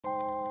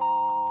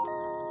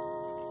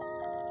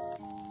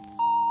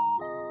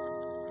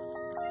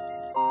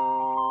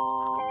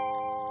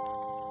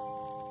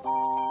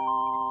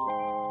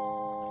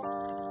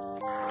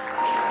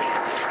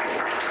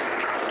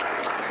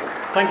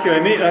Thank you,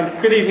 Amy.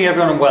 Good evening,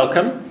 everyone, and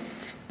welcome.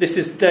 This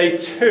is day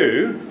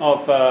 2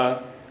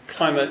 of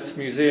Climate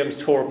Museum's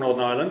tour of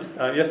Northern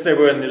Ireland. Yesterday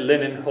we were in the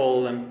Linen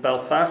Hall in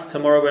Belfast.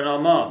 Tomorrow we're in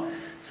Armagh.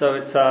 So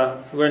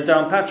we're in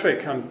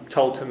Downpatrick, I'm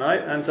told,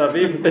 tonight, and I've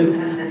even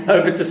been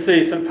over to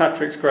see St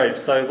Patrick's grave.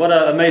 So what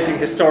an amazing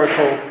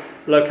historical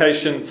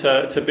location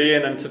to be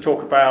in and to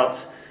talk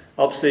about,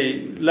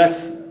 obviously,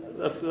 less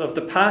of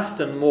the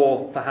past and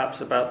more, perhaps,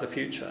 about the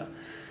future.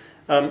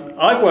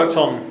 I've worked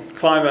on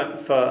climate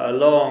for a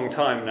long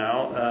time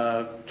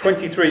now,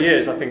 23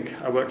 years I think.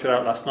 I worked it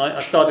out last night.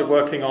 I started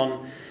working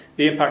on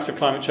the impacts of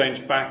climate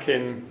change back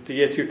in the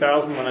year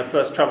 2000 when I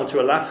first travelled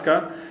to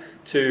Alaska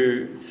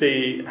to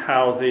see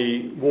how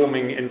the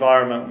warming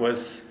environment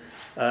was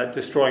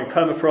destroying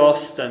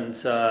permafrost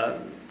and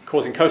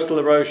causing coastal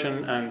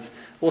erosion and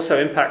also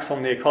impacts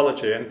on the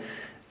ecology. And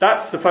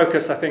that's the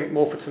focus, I think,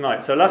 more for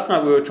tonight. So last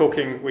night we were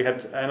talking, we had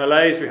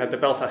MLAs, we had the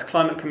Belfast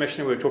Climate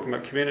Commission, we were talking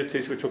about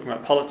communities, we were talking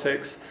about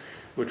politics,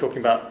 we were talking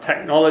about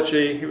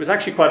technology. It was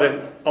actually quite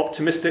an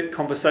optimistic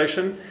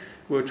conversation.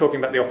 We were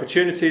talking about the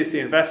opportunities, the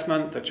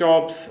investment, the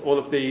jobs, all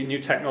of the new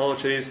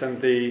technologies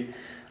and the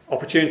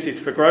opportunities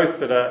for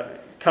growth that are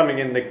coming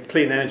in the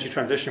clean energy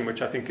transition,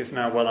 which I think is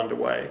now well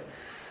underway.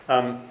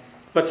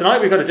 But tonight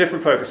we've got a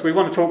different focus. We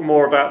want to talk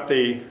more about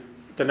the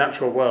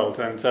natural world,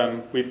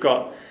 and we've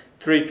got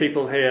 3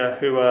 people here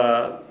who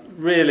are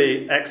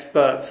really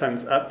experts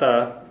and at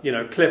the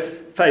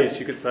cliff face,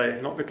 you could say,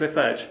 not the cliff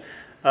edge,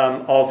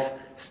 of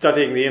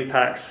studying the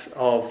impacts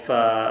of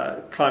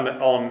climate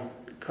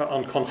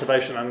on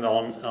conservation and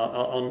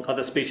on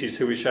other species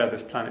who we share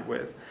this planet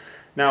with.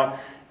 Now,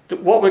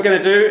 what we're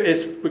going to do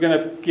is we're going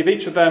to give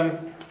each of them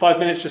 5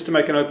 minutes just to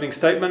make an opening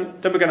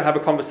statement. Then we're going to have a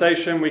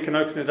conversation. We can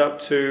open it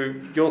up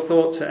to your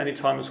thoughts at any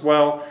time as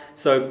well.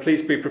 So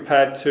please be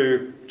prepared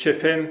to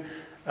chip in.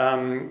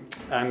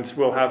 And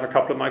we'll have a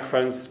couple of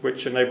microphones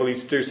which enable you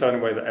to do so in a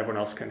way that everyone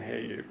else can hear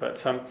you. But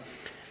so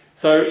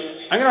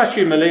I'm going to ask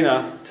you,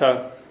 Melina,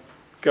 to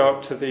go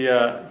up to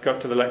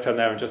the lectern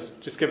there and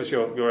just give us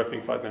your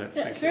opening 5 minutes.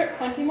 Yeah, sure.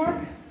 Thank you, Mark.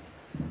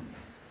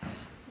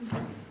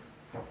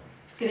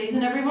 Good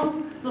evening,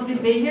 everyone. Lovely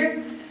to be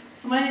here.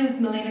 So my name is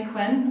Melina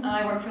Quinn, and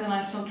I work for the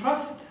National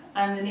Trust.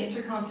 I'm the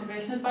Nature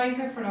Conservation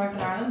Advisor for Northern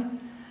Ireland.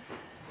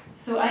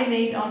 So I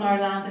lead on our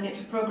Land and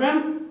Nature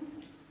programme.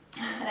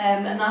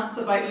 And that's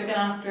about looking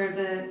after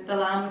the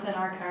land within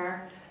our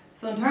care.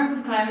 So in terms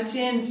of climate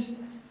change,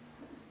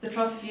 the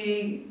Trust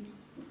view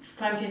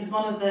climate change is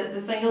one of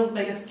the single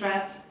biggest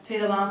threat to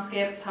the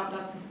landscapes,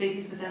 habitats and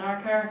species within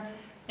our care.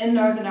 In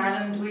Northern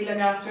Ireland we look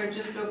after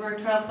just over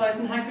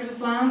 12,000 hectares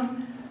of land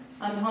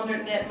and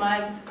 108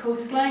 miles of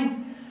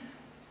coastline.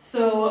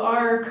 So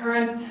our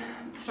current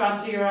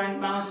strategy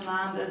around managing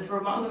land is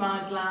we're wanting to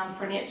manage land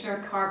for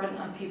nature, carbon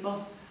and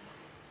people.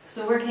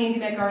 So we're keen to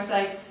make our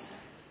sites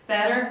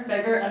better,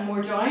 bigger and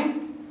more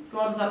joined. So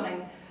what does that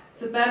mean?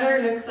 So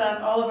better looks at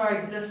all of our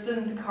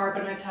existing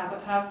carbon-rich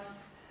habitats.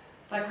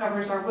 That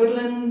covers our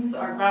woodlands,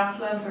 our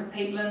grasslands, our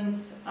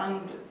peatlands,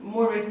 and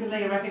more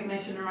recently a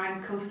recognition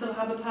around coastal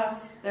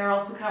habitats. They're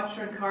also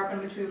capturing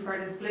carbon, which we refer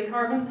to as blue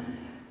carbon.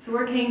 So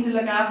we're keen to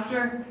look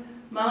after,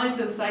 manage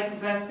those sites as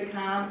best we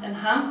can,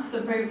 enhance,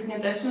 improve the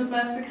condition as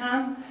best we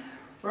can.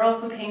 We're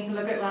also keen to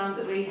look at land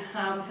that we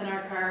have within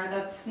our care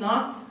that's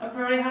not a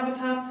priority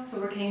habitat, so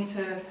we're keen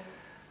to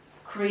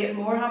create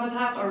more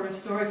habitat or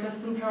restore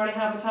existing priority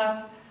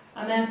habitat,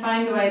 and then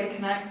find a way to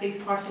connect these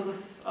parcels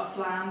of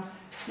land,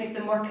 make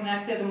them more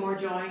connected and more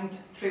joined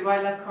through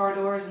wildlife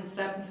corridors and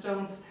stepping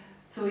stones,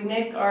 so we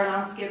make our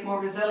landscape more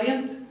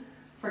resilient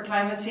for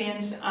climate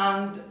change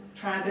and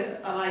trying to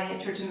allow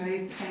nature to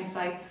move between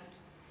sites.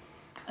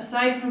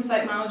 Aside from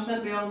site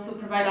management, we also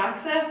provide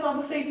access,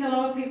 obviously, to a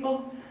lot of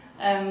people.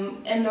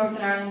 In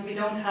Northern Ireland we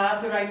don't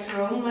have the right to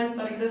roam like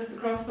that exists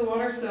across the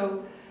water,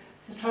 so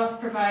the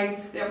Trust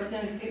provides the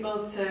opportunity for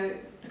people to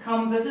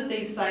come visit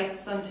these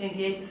sites and to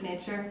engage with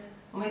nature.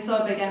 And we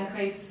saw a big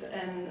increase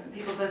in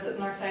people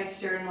visiting our sites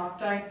during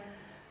lockdown.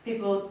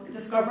 People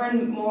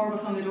discovering more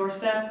was on the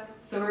doorstep,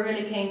 so we're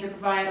really keen to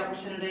provide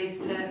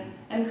opportunities to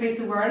increase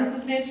awareness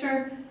of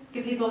nature,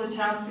 give people the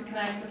chance to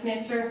connect with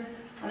nature,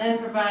 and then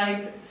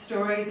provide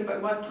stories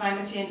about what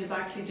climate change is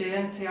actually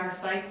doing to our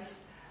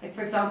sites. Like,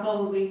 for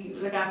example, we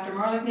look after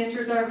Marlock Nature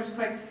Reserve, which is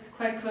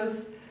quite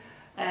close.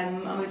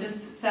 And we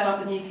just set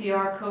up a new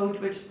QR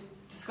code which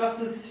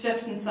discusses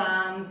shifting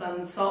sands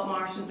and salt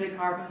marsh and blue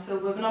carbon. So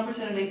we have an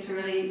opportunity to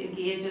really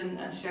engage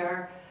and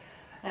share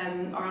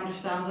our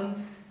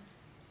understanding.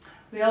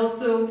 We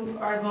also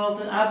are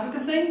involved in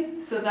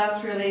advocacy. So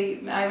that's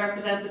really, I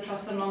represent the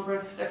Trust in a number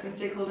of different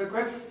stakeholder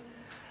groups.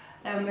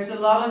 There's a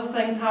lot of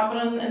things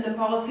happening in the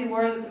policy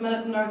world at the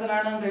minute in Northern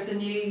Ireland. There's a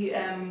new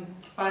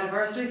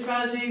biodiversity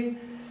strategy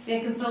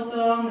being consulted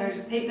on. There's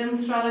a peatlands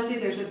strategy.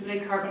 There's a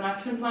blue carbon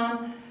action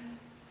plan.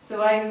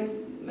 So I,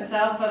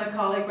 myself and a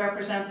colleague,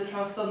 represent the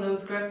Trust on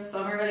those groups,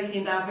 and we're really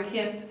keen to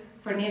advocate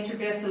for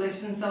nature-based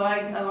solutions,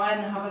 allowing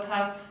the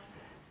habitats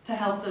to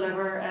help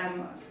deliver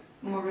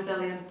more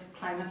resilient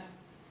climate.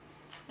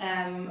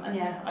 And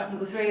yeah, I can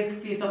go through a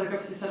few other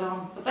groups we sit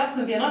on, but that's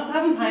maybe enough. I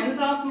haven't time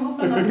myself. I'm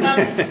hoping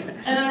that's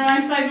in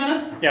around 5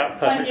 minutes. Yeah,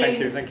 perfect.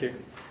 Thank you.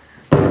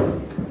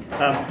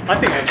 I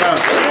think I found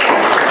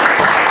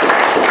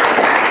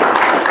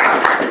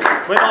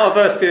it. We're not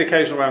averse to the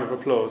occasional round of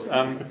applause.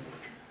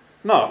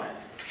 Mark,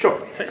 sure.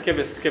 Give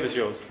us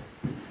yours.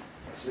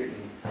 Absolutely.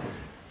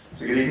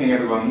 So good evening,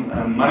 everyone.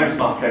 My name is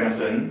Mark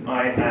Emmerson.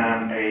 I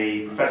am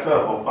a Professor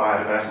of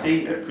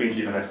Biodiversity at Queen's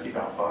University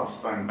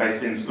Belfast. I'm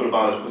based in the School of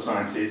Biological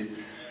Sciences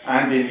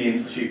and in the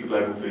Institute for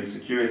Global Food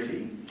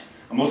Security.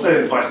 I'm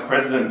also the Vice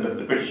President of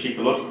the British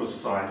Ecological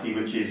Society,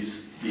 which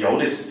is the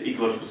oldest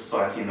ecological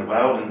society in the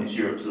world and it's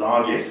Europe's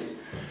largest.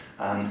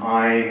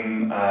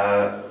 I'm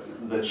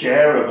the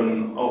chair of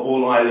an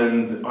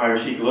all-island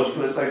Irish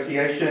Ecological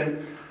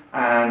Association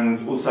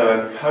and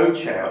also a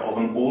co-chair of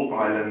an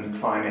all-island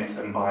climate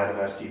and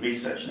biodiversity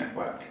research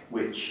network,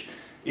 which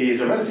is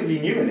a relatively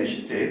new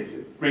initiative.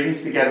 It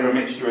brings together a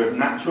mixture of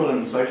natural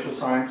and social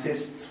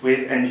scientists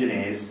with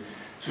engineers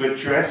to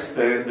address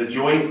the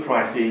joint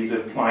crises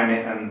of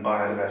climate and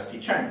biodiversity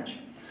change.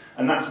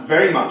 And that's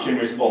very much in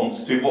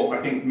response to what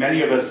I think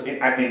many of us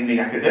in the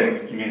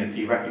academic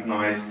community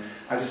recognise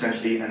as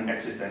essentially an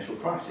existential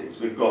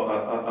crisis. We've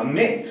got a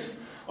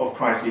mix of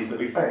crises that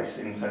we face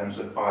in terms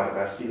of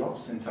biodiversity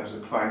loss, in terms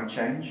of climate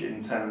change,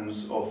 in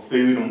terms of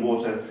food and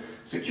water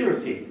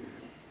security.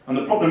 And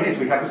the problem is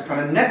we have this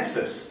kind of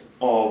nexus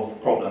of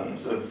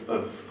problems,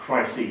 of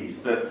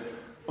crises that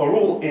are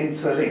all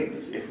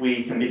interlinked. If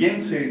we can begin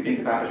to think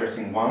about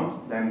addressing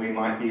one, then we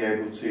might be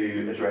able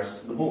to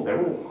address them all.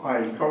 They're all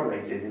highly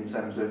correlated in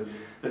terms of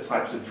the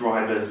types of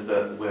drivers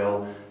that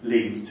will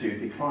lead to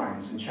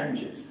declines and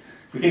changes.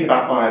 If we think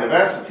about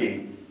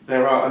biodiversity,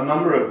 there are a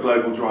number of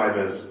global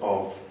drivers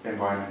of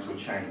environmental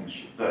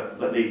change that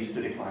lead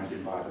to declines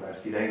in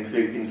biodiversity. They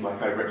include things like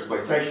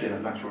overexploitation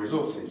of natural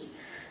resources.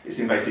 It's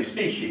invasive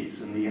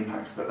species and the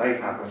impacts that they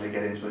have when they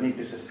get into an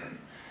ecosystem.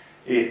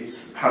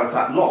 It's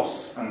habitat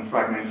loss and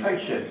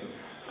fragmentation.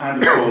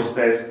 And of course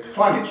there's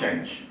climate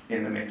change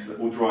in the mix that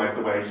will drive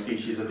the way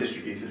species are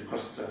distributed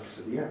across the surface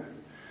of the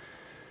Earth.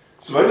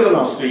 So over the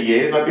last 3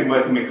 years I've been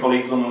working with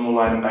colleagues on an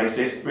all-island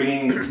basis,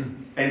 bringing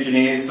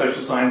engineers,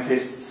 social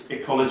scientists,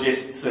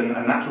 ecologists and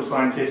natural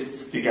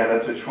scientists together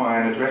to try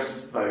and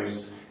address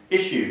those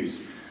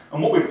issues.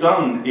 And what we've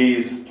done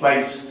is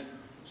placed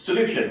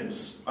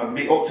solutions. I'd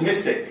be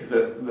optimistic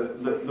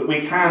that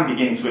we can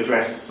begin to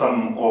address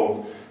some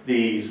of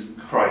these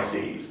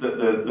crises, that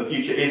the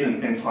future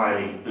isn't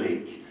entirely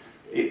bleak.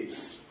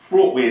 It's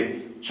fraught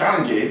with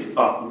challenges,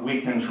 but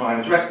we can try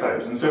and address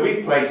those. And so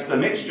we've placed a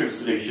mixture of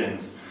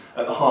solutions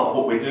at the heart of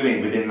what we're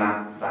doing within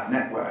that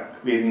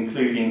network. We're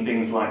including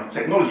things like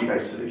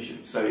technology-based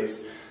solutions. So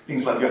it's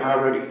things like your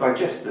aerobic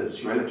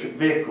digesters, your electric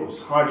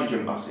vehicles,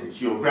 hydrogen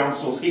buses, your ground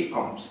source heat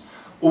pumps,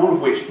 all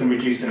of which can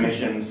reduce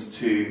emissions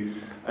to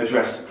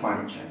address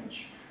climate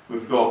change.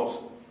 We've got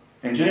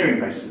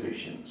engineering-based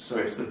solutions. So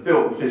it's the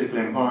built and physical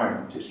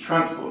environment, it's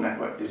transport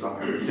network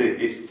design,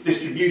 it's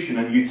distribution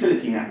and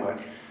utility network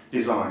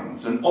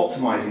designs and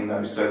optimizing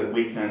those so that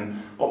we can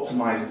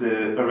optimize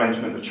the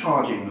arrangement of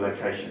charging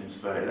locations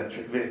for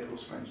electric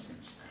vehicles, for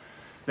instance.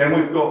 Then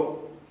we've got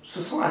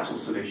societal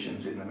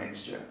solutions in the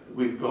mixture.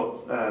 We've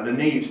got the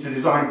need to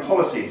design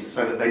policies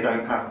so that they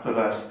don't have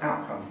perverse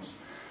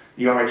outcomes.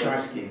 The RHI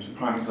scheme is a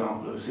prime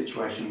example of a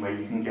situation where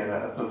you can get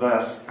a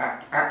perverse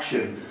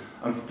action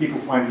and people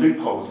find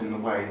loopholes in the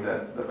way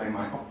that they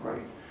might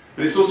operate.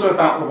 But it's also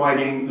about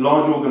providing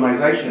large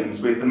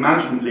organisations with the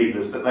management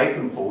levers that they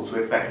can pull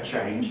to effect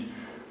change.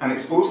 And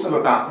it's also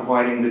about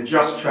providing the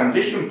just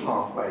transition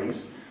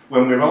pathways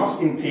when we're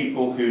asking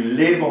people who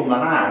live on the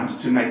land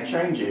to make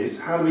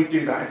changes. How do we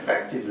do that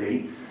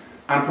effectively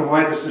and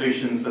provide the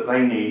solutions that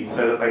they need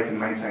so that they can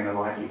maintain a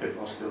livelihood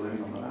while still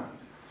living on the land?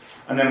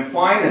 And then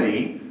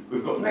finally,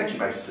 we've got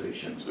nature-based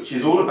solutions, which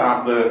is all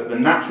about the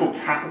natural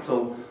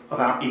capital of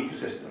our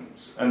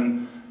ecosystems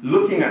and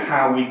looking at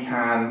how we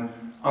can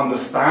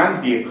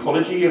understand the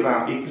ecology of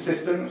our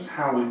ecosystems,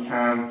 how we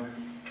can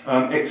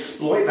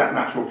exploit that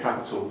natural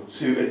capital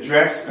to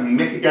address and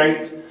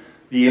mitigate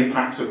the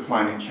impacts of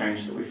climate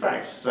change that we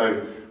face.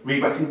 So,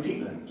 rebutting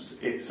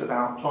peatlands, it's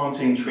about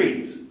planting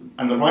trees,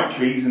 and the right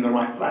trees in the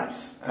right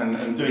place,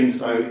 and doing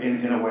so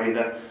in a way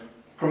that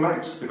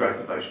promotes the growth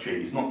of those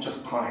trees, not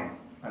just pine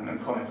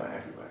and conifer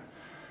everywhere.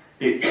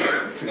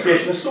 It's the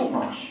creation of salt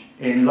marsh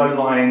in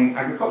low-lying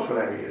agricultural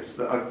areas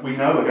that we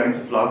know are going to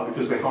flood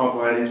because we're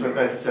hardwired into a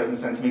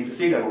 37-centimetre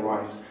sea level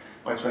rise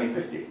by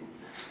 2050.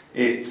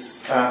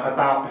 It's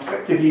about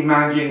effectively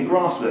managing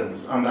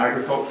grasslands under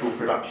agricultural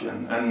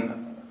production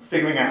and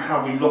figuring out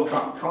how we lock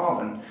up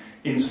carbon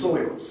in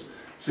soils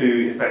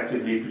to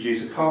effectively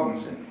produce a carbon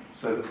sink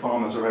so that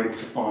farmers are able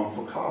to farm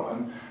for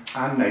carbon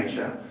and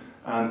nature,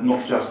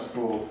 not just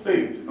for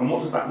food. And what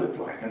does that look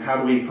like? And how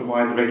do we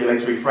provide the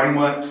regulatory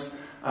frameworks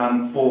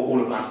for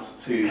all of that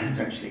to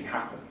potentially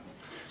happen?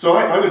 So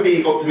I would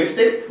be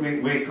optimistic.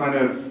 We're kind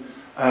of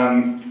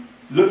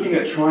looking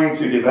at trying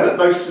to develop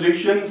those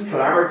solutions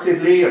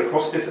collaboratively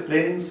across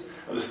disciplines,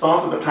 At the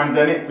start of the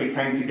pandemic, we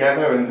came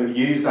together and have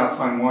used our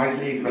time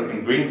wisely,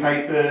 developing green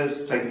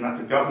papers, taking that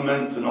to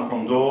government, to knock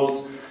on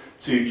doors,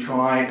 to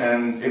try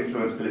and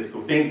influence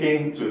political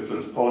thinking, to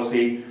influence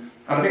policy.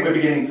 And I think we're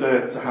beginning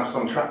to have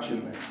some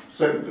traction there.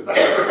 So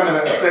that's a kind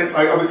of a sense.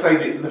 I would say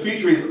that the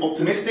future is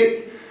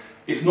optimistic.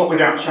 It's not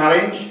without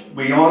challenge.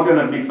 We are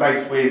going to be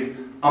faced with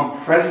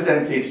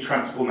unprecedented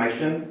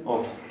transformation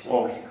of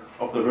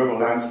the rural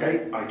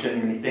landscape, I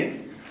genuinely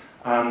think.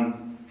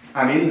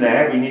 And in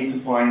there, we need to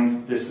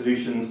find the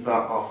solutions that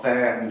are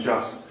fair and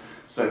just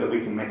so that we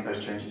can make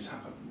those changes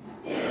happen.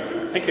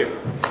 Thank you.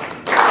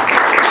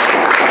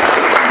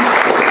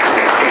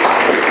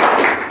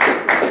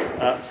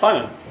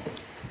 Simon.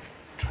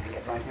 Trying to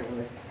get right here with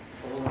it.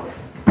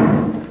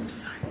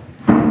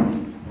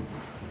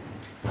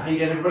 How are you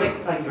doing, everybody?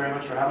 Thank you very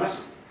much for having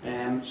us.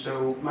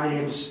 So my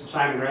name's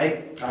Simon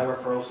Gray. I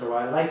work for Ulster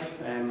Wildlife,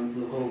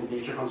 local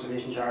nature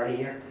conservation charity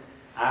here,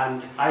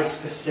 and I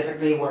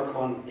specifically work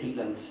on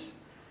peatlands.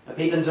 Now,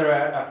 peatlands are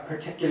a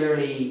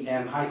particularly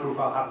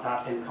high-profile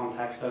habitat in the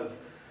context of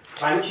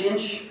climate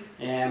change.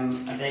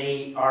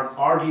 They are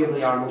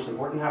arguably our most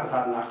important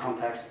habitat in that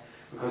context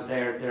because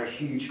they're a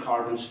huge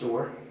carbon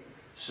store.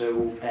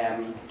 So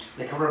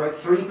they cover about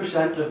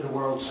 3% of the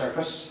world's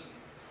surface,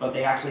 but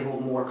they actually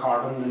hold more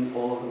carbon than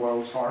all of the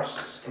world's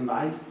forests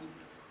combined,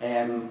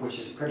 which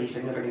is a pretty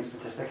significant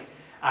statistic.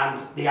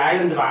 And the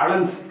island of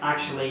Ireland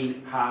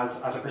actually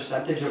has, as a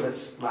percentage of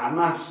its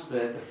landmass,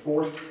 the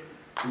fourth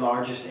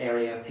largest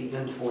area of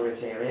peatland for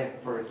its area,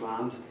 for its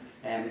land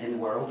in the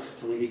world.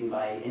 It's only beaten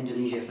by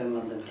Indonesia,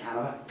 Finland and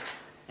Canada.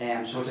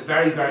 So it's a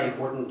very, very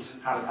important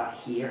habitat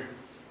here.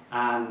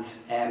 And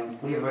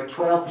we have about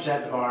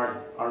 12% of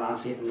our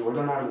landscape in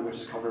Northern Ireland, which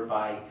is covered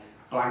by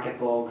blanket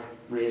bog,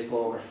 raised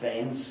bog or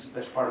fens.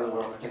 This part of the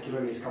world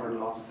particularly is covered in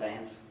lots of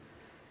fens.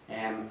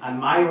 And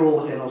my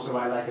role within Ulster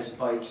Wildlife is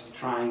about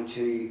trying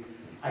to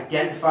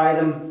identify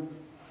them,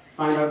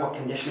 find out what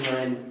condition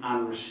they're in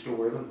and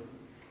restore them.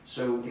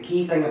 So the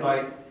key thing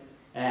about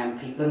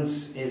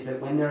peatlands is that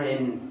when they're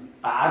in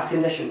bad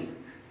condition,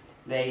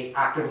 they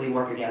actively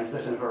work against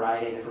us in a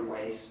variety of different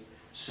ways.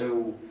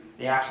 So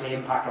they actually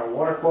impact our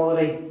water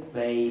quality,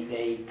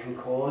 they can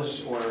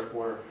cause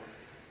or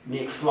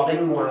make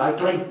flooding more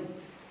likely,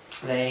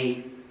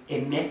 they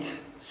emit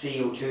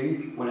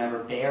CO2 whenever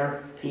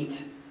bare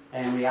peat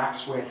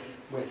reacts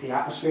with the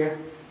atmosphere.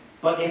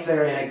 But if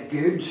they're in a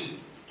good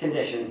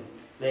condition,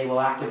 they will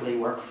actively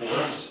work for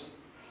us.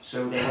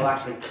 So they will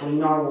actually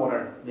clean our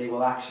water, they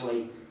will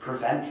actually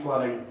prevent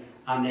flooding,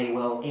 and they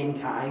will, in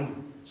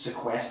time,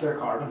 sequester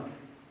carbon.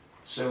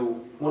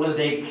 So one of the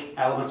big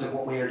elements of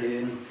what we are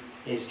doing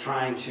is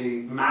trying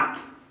to map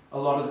a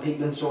lot of the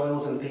peatland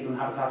soils and peatland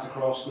habitats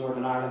across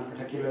Northern Ireland,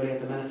 particularly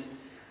at the minute.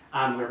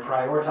 And we're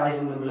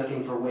prioritising them,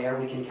 looking for where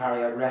we can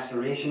carry out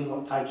restoration,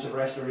 what types of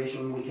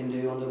restoration we can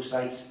do on those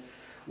sites,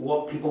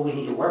 what people we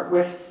need to work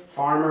with,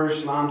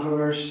 farmers,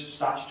 landowners,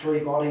 statutory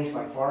bodies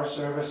like Forest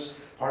Service,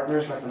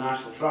 partners like the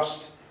National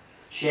Trust,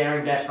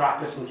 sharing best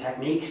practice and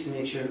techniques to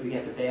make sure that we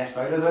get the best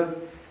out of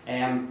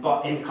them.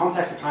 But in the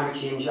context of climate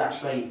change,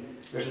 actually,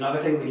 there's another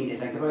thing we need to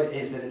think about,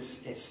 is that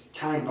it's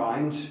time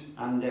bound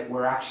and that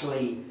we're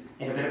actually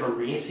in a bit of a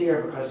race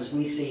here, because as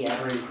we see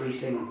ever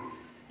increasing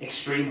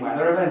extreme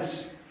weather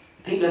events,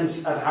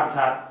 peatlands as a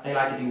habitat, they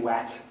like to be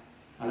wet.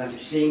 And as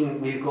you've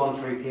seen, we've gone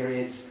through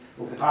periods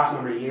over the past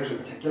number of years in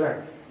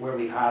particular where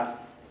we've had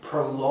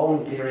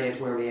prolonged periods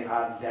where we have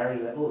had very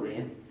little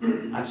rain.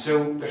 And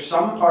so there's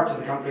some parts of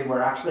the country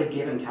where actually,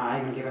 given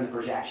time and given the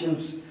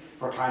projections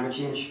for climate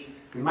change,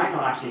 we might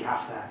not actually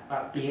have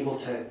to be able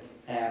to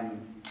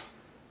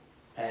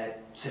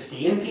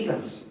sustain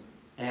peatlands.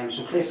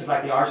 So places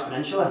like the Arch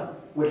Peninsula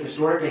would have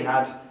historically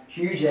had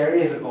huge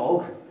areas of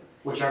bog,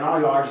 which are now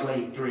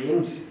largely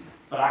drained,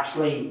 but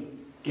actually,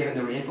 given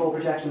the rainfall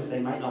projections, they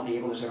might not be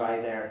able to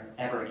survive there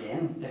ever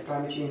again if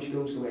climate change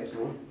goes the way it's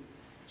going.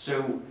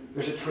 So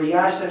there's a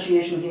triage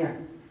situation here,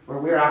 where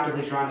we're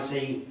actively trying to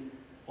see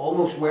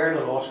almost where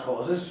the lost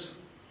causes,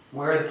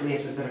 where are the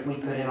places that if we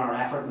put in our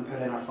effort and put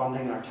in our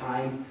funding and our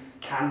time,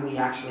 can we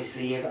actually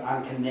save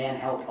and can then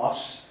help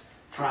us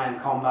try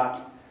and combat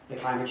the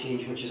climate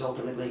change, which is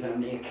ultimately going to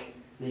make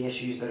the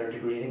issues that are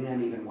degrading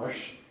them even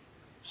worse.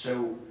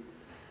 So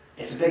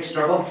it's a big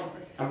struggle,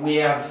 and we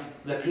have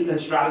the peatland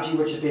strategy,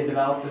 which is being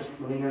developed, as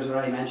Melina has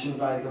already mentioned,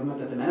 by the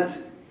government at the minute.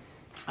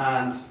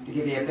 And to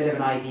give you a bit of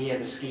an idea of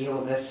the scale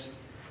of this,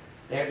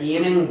 they're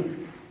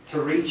aiming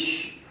to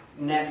reach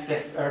net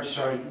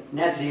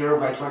zero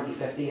by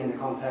 2050 in the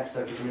context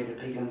of degraded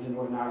peatlands in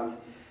Northern Ireland.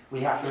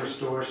 We have to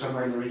restore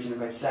somewhere in the region of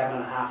about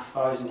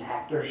 7,500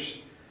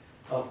 hectares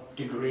of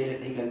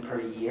degraded peatland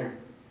per year.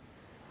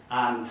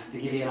 And to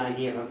give you an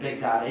idea of how big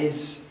that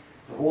is,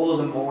 the whole of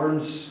the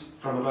Mourns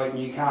from about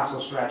Newcastle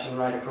stretching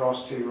right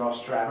across to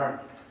Ross Trevor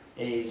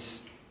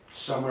is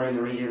somewhere in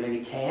the region of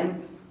maybe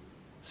 10.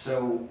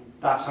 So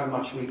that's how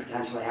much we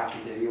potentially have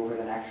to do over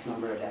the next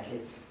number of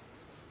decades.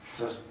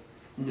 So it's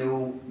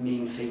no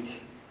mean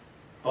feat,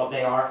 but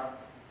they are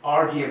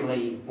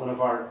arguably one of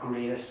our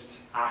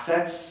greatest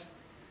assets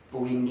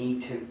but we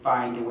need to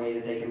find a way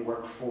that they can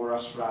work for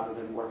us rather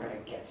than working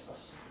against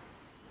us.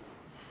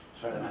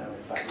 Sorry, that might have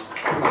been 5 minutes.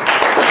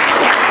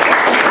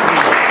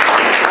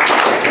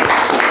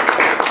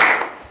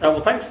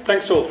 Well,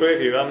 thanks to all three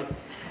of you.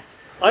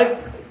 I've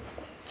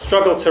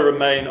struggled to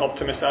remain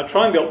optimistic. I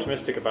try and be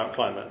optimistic about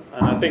climate,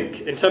 and I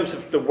think in terms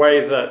of the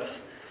way that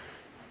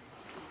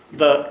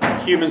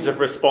humans have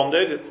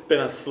responded, it's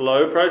been a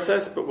slow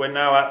process, but we're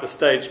now at the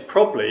stage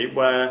probably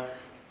where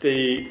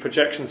the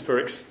projections for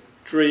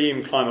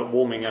extreme climate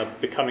warming are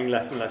becoming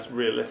less and less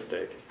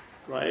realistic,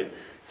 right?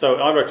 So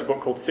I wrote a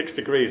book called 6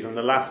 Degrees, and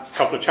the last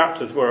couple of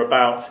chapters were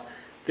about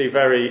the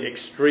very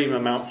extreme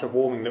amounts of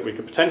warming that we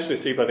could potentially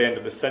see by the end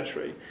of this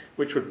century,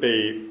 which would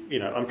be,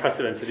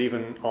 unprecedented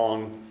even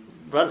on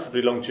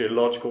relatively long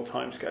geological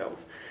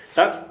timescales.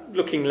 That's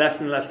looking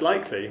less and less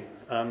likely.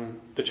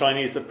 The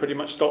Chinese have pretty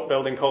much stopped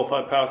building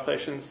coal-fired power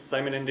stations,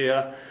 same in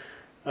India.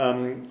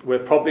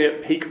 We're probably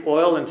at peak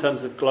oil in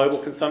terms of global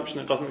consumption.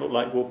 It doesn't look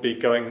like we'll be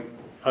going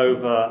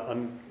over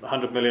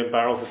 100 million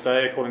barrels a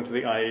day, according to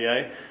the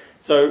IEA.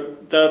 So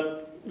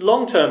the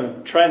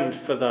long-term trend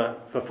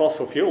for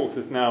fossil fuels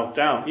is now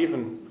down,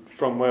 even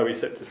from where we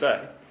sit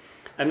today.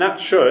 And that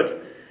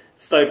should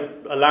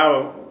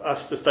allow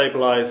us to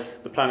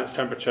stabilise the planet's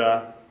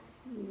temperature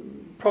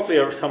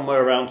probably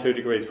somewhere around 2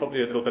 degrees,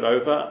 probably a little bit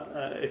over.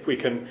 If we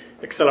can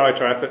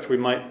accelerate our efforts, we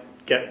might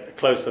get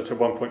closer to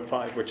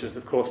 1.5, which is,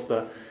 of course,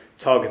 the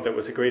target that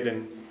was agreed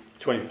in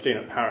 2015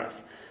 at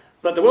Paris.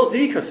 But the world's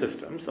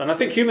ecosystems, and I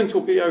think humans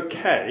will be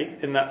okay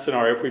in that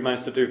scenario if we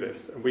manage to do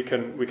this. We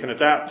can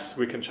adapt,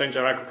 we can change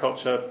our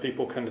agriculture,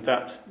 people can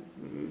adapt,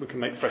 we can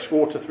make fresh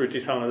water through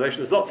desalination.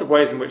 There's lots of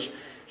ways in which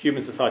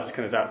human societies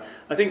can adapt.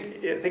 I think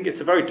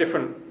it's a very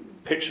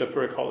different picture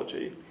for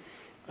ecology.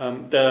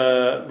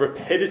 The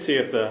rapidity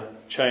of the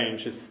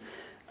change is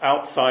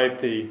outside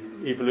the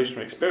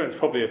evolutionary experience,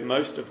 probably of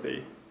most of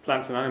the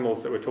plants and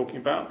animals that we're talking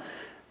about.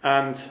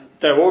 And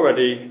they're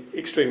already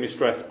extremely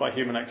stressed by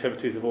human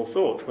activities of all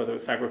sorts, whether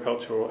it's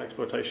agriculture or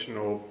exploitation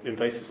or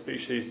invasive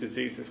species,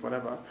 diseases,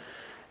 whatever.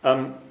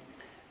 I'm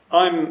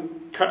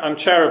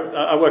chair of,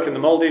 I work in the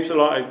Maldives a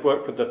lot. I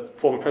work with the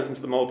former president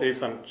of the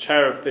Maldives. I'm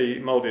chair of the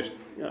Maldives,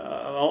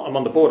 I'm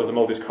on the board of the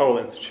Maldives Coral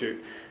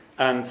Institute.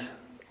 And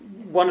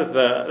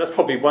that's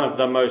probably one of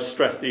the most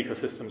stressed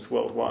ecosystems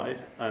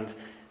worldwide. And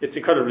it's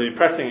incredibly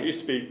depressing. It used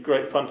to be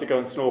great fun to go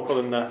and snorkel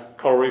in the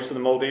coral reefs of the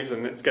Maldives,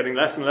 and it's getting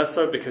less and less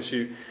so because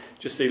you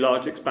just see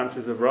large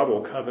expanses of rubble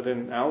covered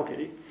in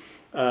algae.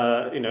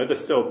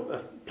 There's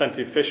still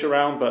plenty of fish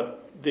around,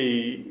 but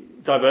the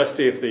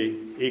diversity of the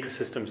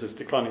ecosystems is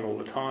declining all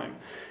the time.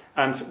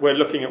 And we're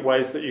looking at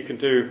ways that you can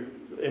do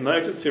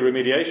emergency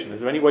remediation.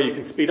 Is there any way you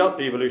can speed up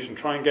the evolution,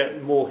 try and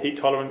get more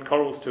heat-tolerant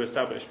corals to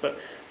establish? But,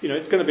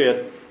 it's going to be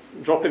a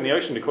drop in the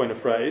ocean, to coin a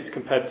phrase,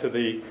 compared to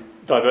the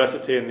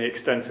diversity and the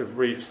extent of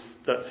reefs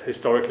that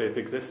historically have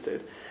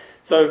existed.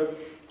 So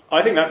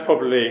I think that's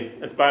probably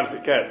as bad as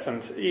it gets.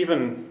 And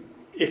even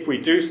if we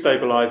do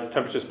stabilise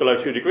temperatures below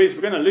 2 degrees,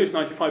 we're going to lose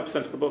 95%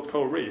 of the world's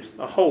coral reefs.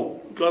 A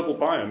whole global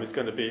biome is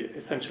going to be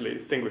essentially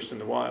extinguished in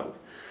the wild.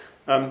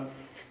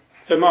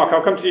 So Mark,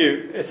 I'll come to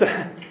you. Is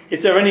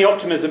there any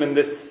optimism in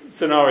this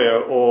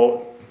scenario,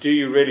 or do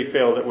you really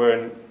feel that we're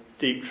in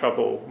deep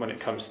trouble when it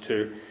comes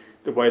to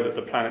the way that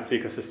the planet's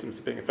ecosystems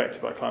are being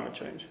affected by climate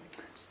change?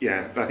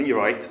 Yeah, I think you're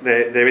right.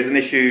 There is an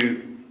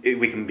issue.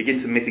 We can begin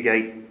to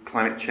mitigate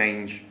climate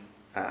change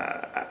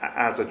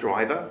as a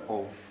driver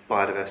of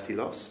biodiversity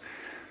loss.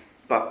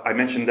 But I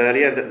mentioned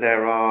earlier that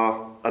there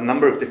are a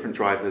number of different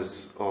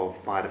drivers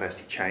of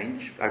biodiversity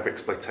change.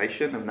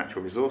 Overexploitation of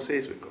natural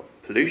resources. We've got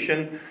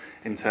pollution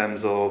in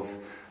terms of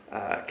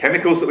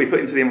chemicals that we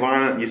put into the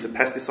environment, use of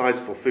pesticides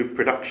for food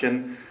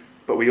production.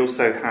 But we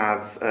also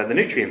have the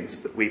nutrients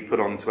that we put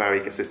onto our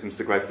ecosystems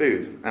to grow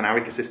food, and our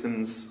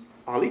ecosystems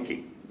are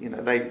leaky.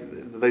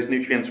 Those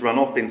nutrients run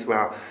off into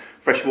our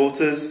fresh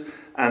waters,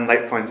 and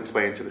it finds its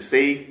way into the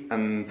sea,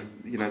 and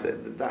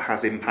that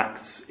has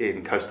impacts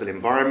in coastal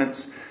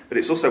environments. But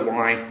it's also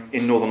why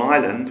in Northern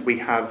Ireland we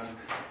have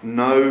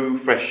no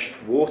fresh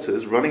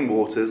waters, running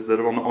waters, that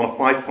are on a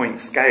 5-point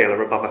scale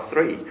or above a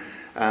 3.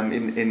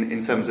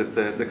 In terms of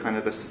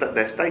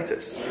their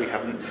status. We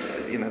haven't,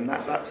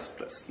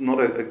 that's not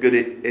a good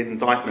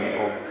indictment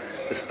of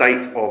the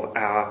state of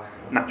our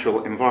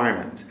natural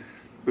environment.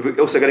 We've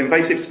also got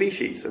invasive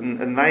species,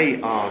 and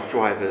they are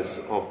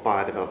drivers of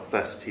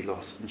biodiversity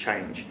loss and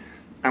change.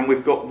 And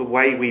we've got the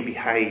way we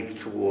behave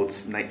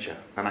towards nature.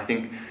 And I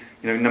think,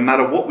 no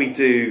matter what we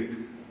do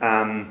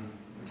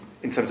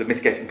in terms of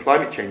mitigating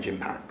climate change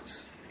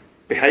impacts,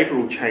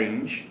 behavioural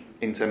change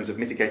in terms of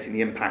mitigating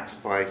the impacts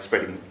by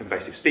spreading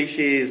invasive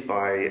species,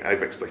 by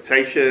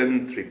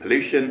overexploitation, through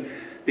pollution.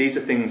 These are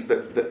things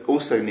that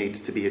also need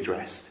to be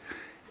addressed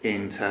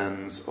in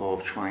terms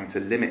of trying to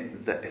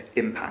limit the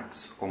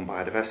impacts on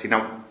biodiversity.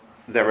 Now,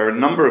 there are a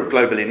number of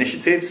global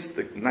initiatives,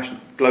 the National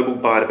Global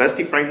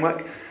Biodiversity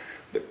Framework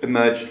that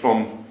emerged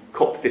from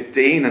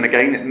COP15, and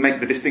again, make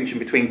the distinction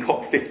between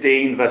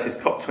COP15 versus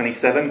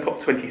COP27.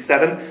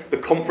 COP27, the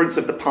conference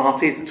of the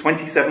parties, the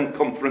 27th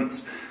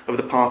conference of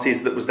the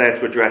parties that was there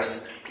to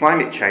address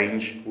climate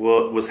change,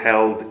 was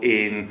held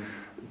in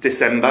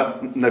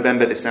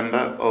November,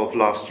 December of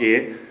last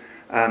year.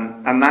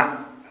 And that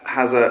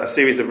has a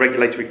series of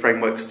regulatory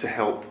frameworks to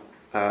help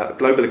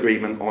global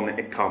agreement on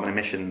carbon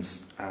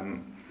emissions.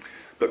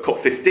 But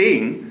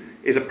COP15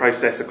 is a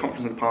process, a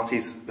conference of the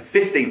parties, the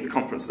 15th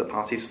conference of the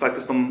parties,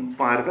 focused on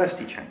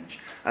biodiversity change.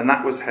 And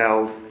that was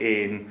held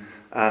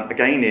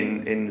again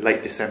in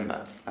late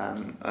December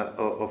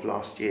of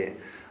last year.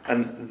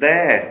 And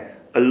there,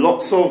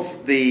 lots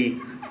of the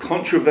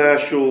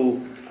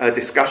controversial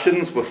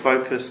discussions were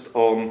focused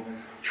on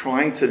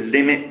trying to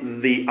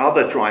limit the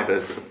other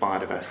drivers of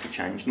biodiversity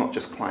change, not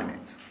just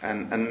climate.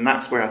 And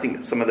that's where I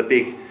think some of the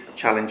big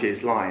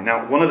challenges lie.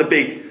 Now, one of the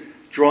big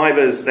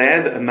drivers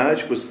there that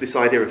emerged was this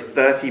idea of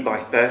 30 by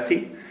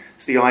 30.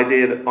 It's the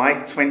idea that by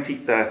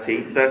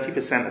 2030,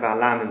 30% of our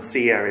land and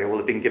sea area will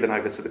have been given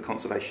over to the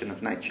conservation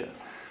of nature.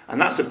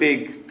 And that's a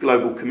big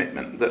global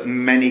commitment that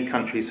many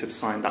countries have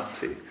signed up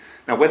to.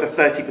 Now, whether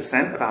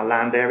 30% of our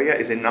land area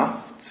is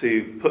enough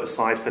to put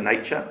aside for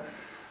nature,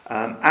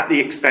 at the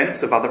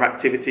expense of other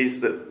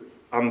activities that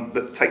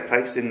take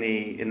place in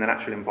the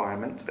natural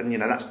environment, and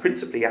that's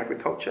principally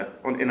agriculture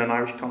in an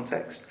Irish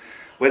context,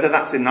 whether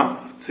that's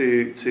enough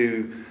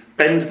to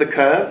bend the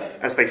curve,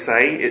 as they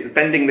say,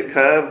 bending the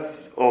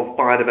curve of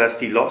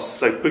biodiversity loss,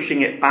 so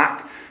pushing it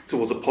back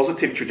towards a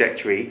positive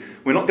trajectory.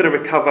 We're not going to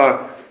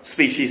recover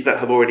species that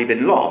have already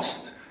been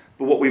lost,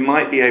 but what we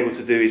might be able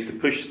to do is to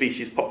push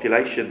species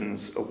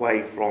populations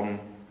away from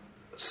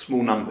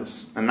small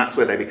numbers, and that's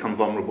where they become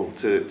vulnerable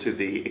to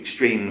the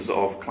extremes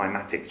of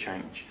climatic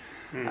change.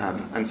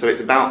 And so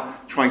it's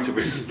about trying to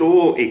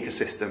restore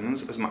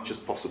ecosystems as much as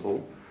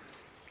possible,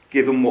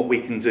 given what we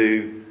can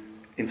do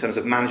in terms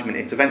of management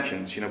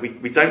interventions.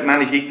 We don't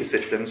manage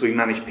ecosystems, we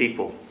manage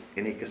people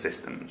in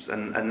ecosystems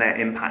and their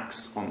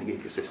impacts on the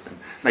ecosystem.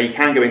 Now, you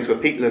can go into a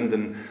peatland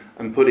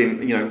and put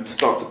in,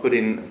 start to put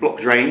in block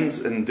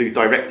drains and do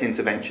direct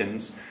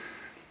interventions.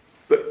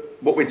 But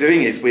what we're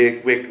doing is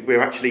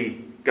we're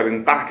actually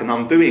going back and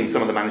undoing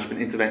some of the management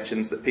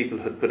interventions that people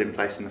had put in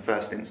place in the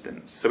first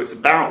instance. So it's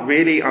about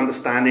really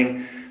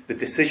understanding the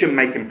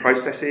decision-making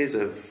processes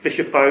of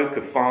fisherfolk,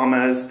 of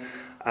farmers,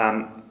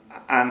 and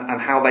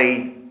how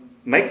they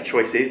make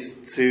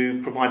choices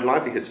to provide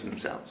livelihoods for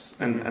themselves.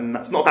 And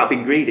that's not about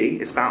being greedy,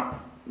 it's about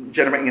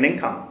generating an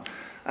income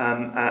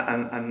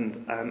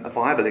and a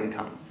viable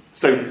income.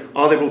 So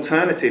are there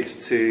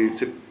alternatives to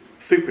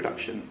food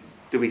production?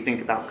 Do we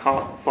think about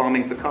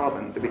farming for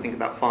carbon? Do we think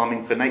about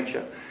farming for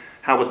nature?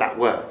 How would that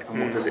work, and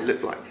what does it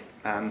look like?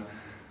 And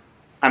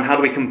how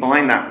do we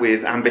combine that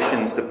with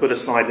ambitions to put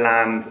aside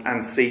land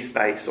and sea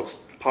space, or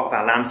part of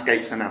our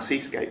landscapes and our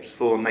seascapes,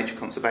 for nature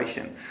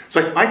conservation?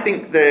 So I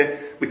think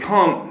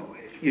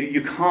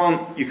you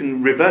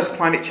can reverse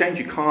climate change,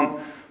 you can't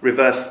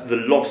reverse the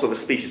loss of a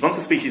species. Once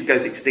a species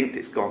goes extinct,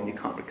 it's gone, you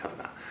can't recover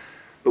that.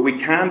 But we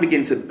can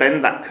begin to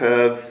bend that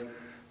curve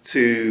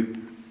to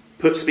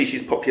put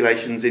species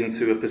populations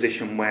into a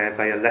position where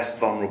they are less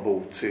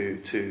vulnerable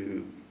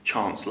to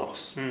chance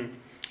loss.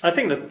 I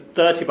think the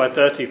 30 by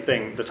 30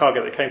 thing, the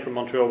target that came from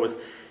Montreal, was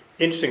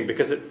interesting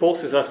because it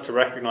forces us to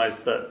recognise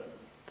that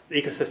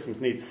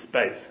ecosystems need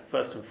space,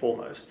 first and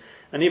foremost.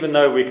 And even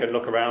though we can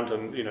look around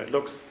and it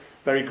looks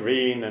very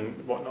green and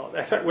whatnot,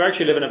 we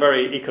actually live in a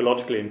very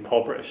ecologically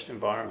impoverished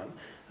environment.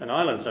 And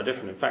Ireland's no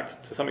different. In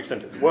fact, to some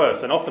extent it's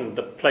worse. And often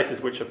the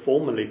places which are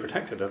formally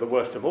protected are the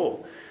worst of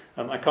all.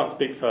 I can't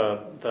speak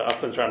for the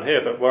uplands around here,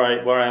 but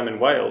where I am in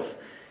Wales,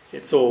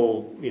 it's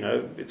all,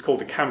 it's called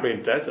the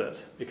Cambrian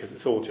Desert because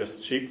it's all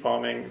just sheep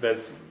farming.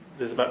 There's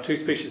about 2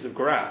 species of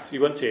grass. You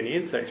won't see any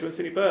insects, you won't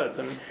see any birds.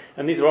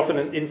 And these are often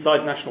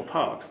inside national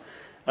parks.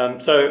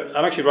 So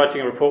I'm actually writing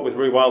a report with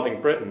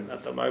Rewilding Britain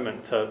at the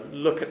moment to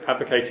look at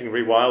advocating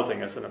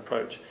rewilding as an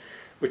approach,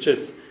 which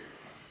is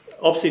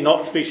obviously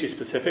not species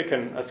specific,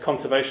 and as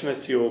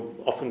conservationists you'll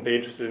often be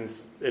interested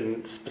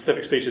in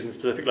specific species in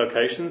specific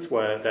locations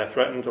where they're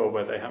threatened or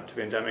where they happen to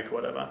be endemic or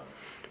whatever.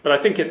 But I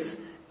think it's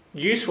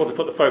useful to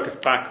put the focus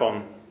back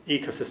on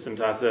ecosystems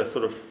as a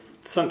sort of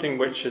something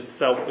which is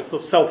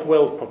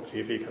self-willed property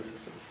of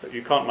ecosystems, that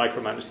you can't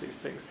micromanage these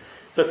things.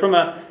 So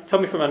tell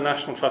me from a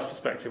national trust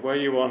perspective, where are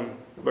you on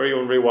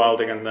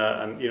rewilding and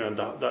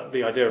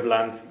the idea of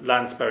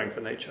land sparing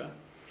for nature?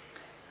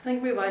 I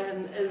think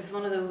rewilding is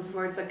one of those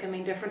words that can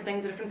mean different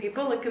things to different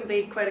people. It can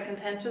be quite a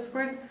contentious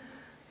word,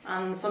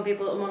 and some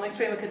people in one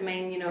extreme it could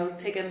mean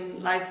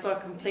taking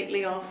livestock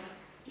completely off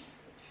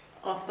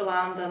the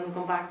land and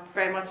going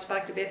very much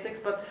back to basics.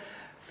 But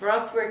for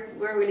us,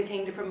 we're really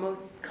keen to promote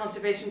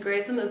conservation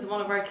grazing as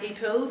one of our key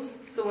tools.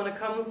 So when it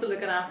comes to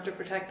looking after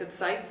protected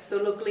sites,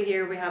 so locally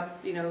here we have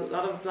a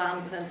lot of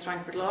land within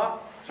Strangford Lough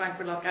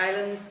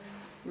Islands,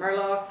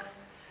 Murlough,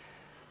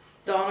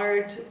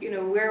 Donard.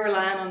 We're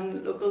relying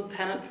on local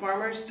tenant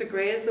farmers to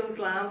graze those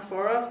lands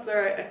for us.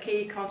 They're a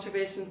key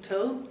conservation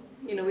tool.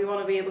 We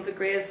want to be able to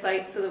graze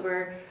sites so that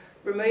we're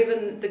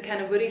removing the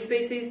kind of woody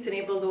species to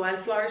enable the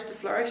wildflowers to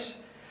flourish.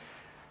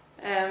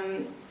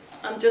 And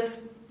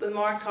just when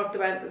Mark talked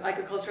about the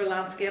agricultural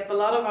landscape, a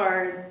lot of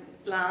our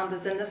land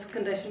is in this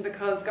condition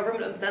because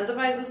government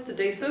incentivises us to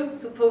do so.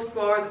 So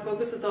post-war, the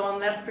focus was on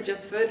let's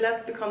produce food,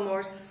 let's become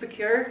more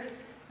secure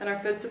in our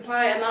food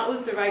supply, and that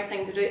was the right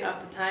thing to do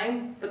at the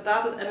time. But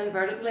that has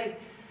inadvertently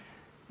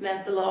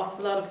meant the loss of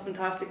a lot of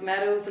fantastic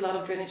meadows, a lot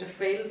of drainage of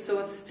fields. So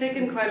it's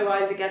taken quite a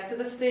while to get to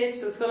this stage.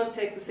 So it's going to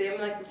take the same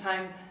length of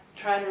time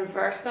to try and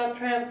reverse that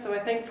trend. So I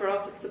think for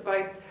us, it's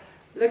about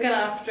looking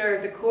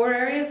after the core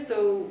areas.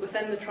 So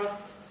within the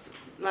Trust's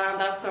land,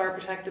 that's our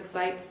protected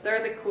sites.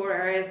 They're the core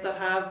areas that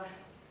have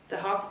the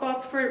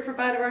hotspots for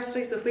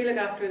biodiversity. So if we look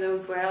after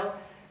those well,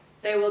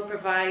 they will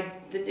provide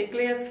the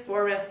nucleus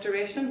for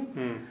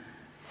restoration.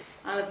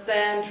 And it's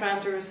then trying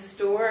to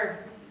restore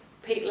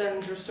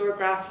peatlands, restore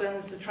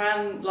grasslands, to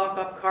try and lock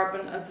up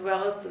carbon as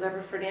well as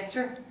deliver for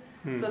nature.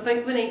 So I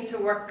think we need to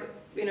work,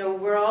 we've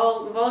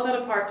all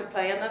got a part to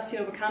play in this.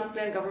 We can't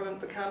blame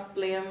government, we can't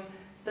blame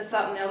this,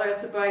 that and the other.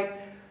 It's about,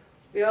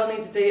 we all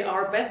need to do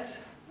our bit.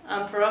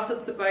 And for us,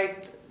 it's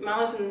about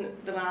managing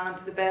the land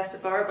to the best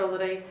of our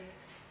ability,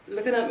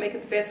 looking at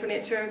making space for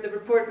nature. The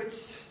report which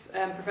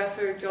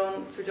Sir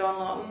John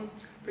Lawton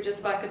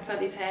produced back in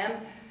 2010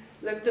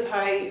 looked at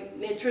how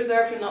nature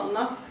reserves are not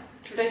enough.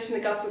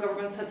 Traditionally, that's what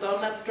governments had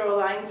done. Let's draw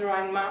lines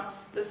around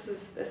maps. This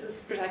is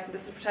protected.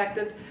 This is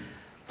protected,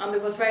 and there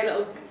was very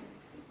little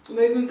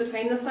movement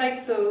between the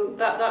sites. So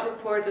that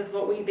report is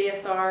what we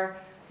base our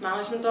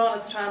management on.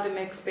 Is trying to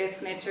make space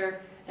for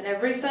nature in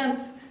every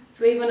sense.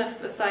 So even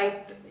if a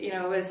site,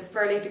 is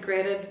fairly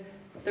degraded,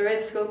 there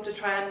is scope to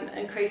try and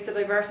increase the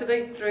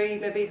diversity through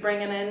maybe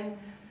bringing in,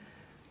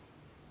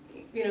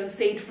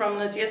 seed from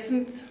an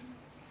adjacent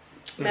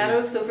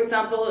meadows. So for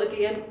example,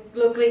 again,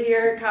 locally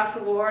here,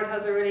 Castle Ward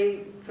has a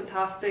really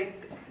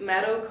fantastic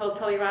meadow called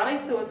Tullyratty.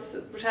 So it's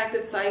a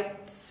protected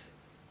site,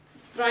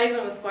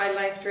 thriving with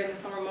wildlife during the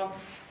summer months,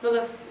 full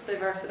of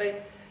diversity.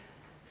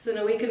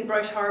 So we can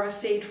brush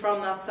harvest seed from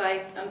that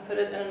site and put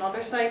it in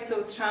another site. So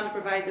it's trying to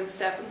provide those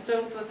stepping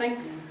stones. So I think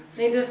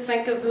we need to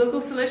think of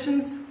local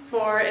solutions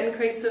for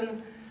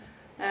increasing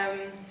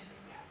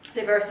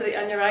diversity.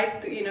 And you're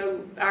right,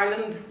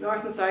 Ireland,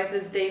 north and south,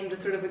 is deemed as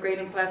sort of a green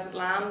and pleasant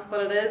land,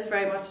 but it is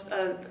very much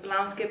a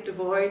landscape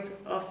devoid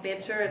of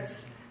nature.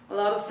 It's a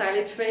lot of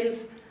silage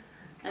fields,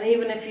 and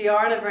even if you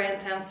are in a very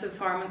intensive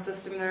farming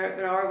system,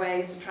 there are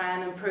ways to try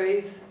and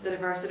improve the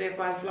diversity of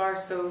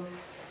wildflowers. So,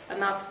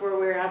 and that's where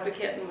we're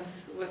advocating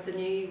with the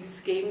new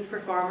schemes for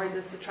farmers,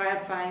 is to try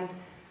and find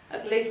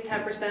at least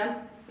 10%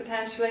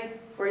 potentially,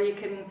 where you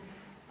can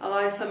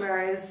allow some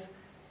areas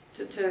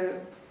to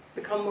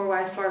become more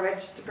wildflower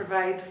rich, to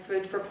provide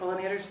food for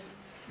pollinators.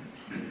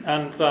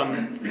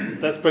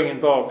 And let's bring in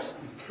bogs.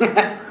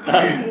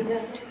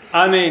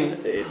 I mean,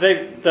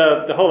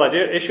 the whole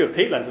issue of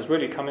peatlands has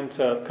really come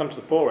to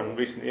the fore in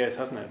recent years,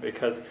 hasn't it?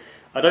 Because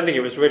I don't think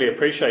it was really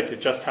appreciated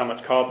just how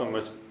much carbon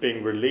was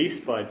being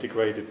released by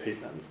degraded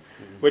peatlands,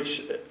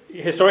 which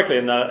historically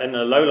in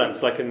the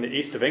lowlands, like in the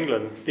east of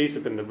England, these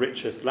have been the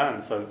richest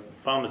lands. So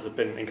farmers have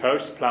been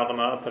encouraged to plough them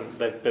up, and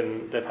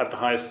they've had the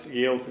highest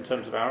yields in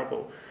terms of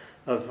arable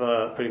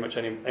of pretty much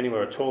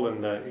anywhere at all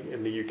in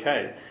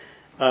the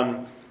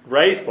UK.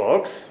 Raised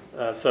bogs,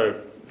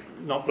 so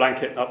not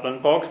blanket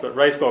upland bogs, but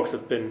raised bogs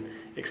have been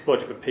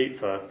exploited for peat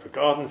for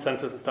garden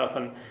centres and stuff,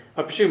 and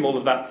I presume all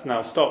of that's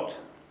now stopped,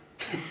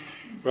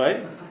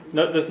 right?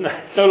 No, there's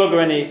no longer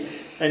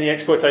any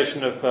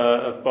exploitation of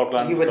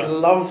boglands. You would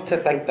love to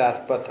think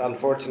that, but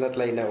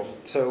unfortunately no.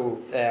 So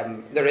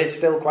there is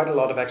still quite a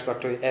lot of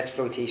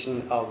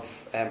exploitation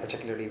of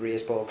particularly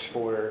raised bogs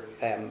for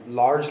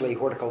largely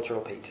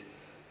horticultural peat.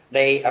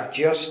 They have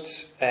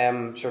just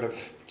sort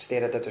of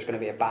stated that there's going to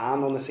be a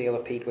ban on the sale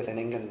of peat within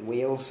England and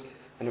Wales.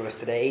 I noticed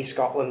today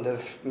Scotland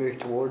have moved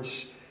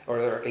towards, or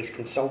they're at least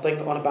consulting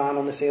on a ban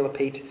on the sale of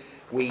peat.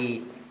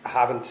 We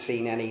haven't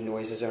seen any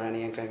noises or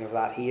any inkling of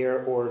that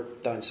here or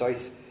down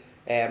south.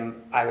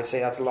 I would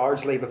say that's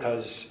largely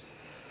because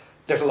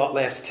there's a lot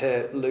less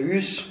to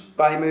lose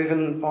by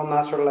moving on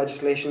that sort of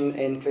legislation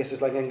in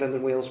places like England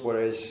and Wales,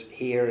 whereas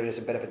here it is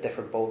a bit of a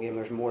different ballgame.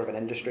 There's more of an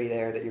industry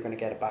there that you're going to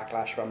get a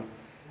backlash from,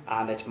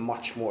 and it's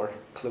much more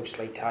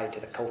closely tied to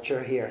the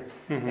culture here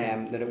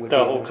than it would be.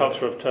 The whole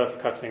culture of turf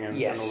cutting and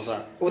all of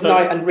that. Well, so,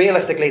 and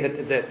realistically,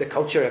 the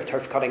culture of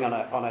turf cutting on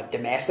a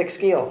domestic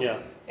scale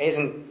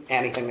isn't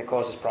anything that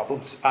causes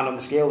problems, and on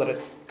the scale that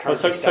it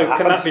currently still happens.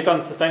 Can that be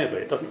done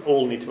sustainably? It doesn't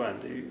all need to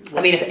end.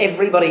 I mean, if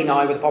everybody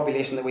now, with the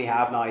population that we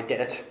have now, did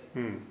it,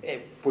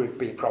 it would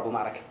be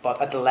problematic.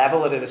 But at the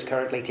level that it is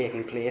currently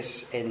taking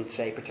place in,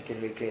 say,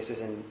 particularly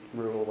places in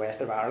rural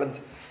west of Ireland,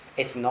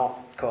 it's not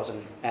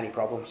causing any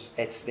problems.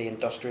 It's the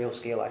industrial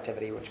scale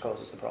activity which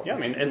causes the problems. Yeah,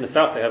 I mean, in the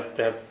south they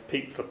have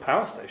peat for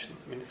power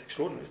stations. I mean, it's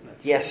extraordinary, isn't it?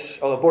 Yes,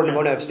 although Bord na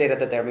Móna have stated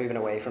that they're moving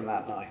away from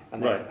that now,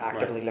 and they're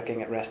actively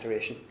looking at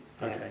restoration.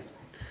 Okay.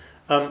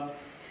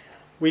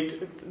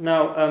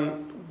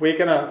 We're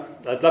gonna.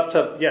 I'd love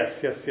to.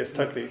 Yes,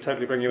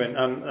 totally bring you in.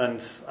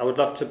 And I would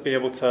love to be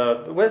able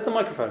to. Where's the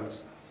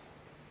microphones?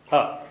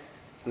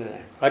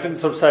 I didn't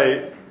sort of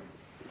say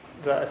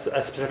that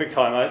a specific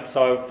time,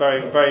 so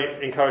very,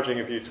 very encouraging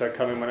of you to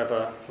come in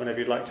whenever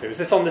you'd like to. Is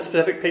this on this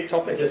specific peak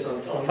topic? Yes,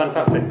 on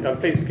fantastic.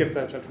 Please give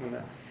the gentleman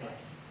there.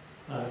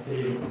 Good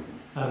evening.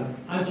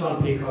 I'm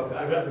John Peacock.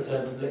 I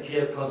represent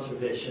Lacale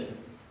Conservation,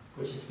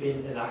 which has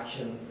been in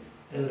action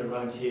in and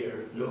around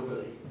here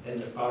locally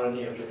in the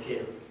barony of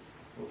Lacale,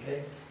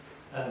 okay,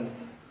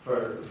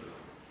 for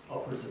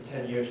upwards of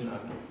 10 years now.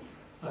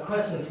 A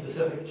question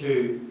specific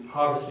to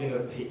harvesting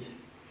of peat.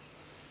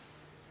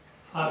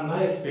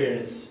 My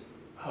experience,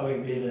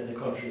 having been in the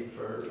country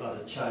as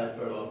a child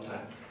for a long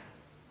time,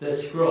 the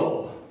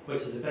scrawl,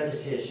 which is a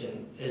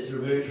vegetation, is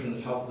removed from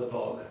the top of the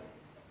bog,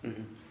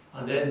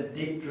 and then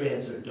deep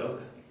drains are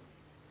dug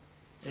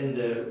in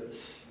the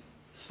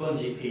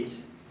spongy peat.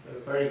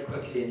 Very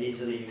quickly and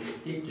easily, you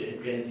get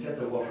deep drains, get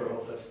the water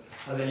off it,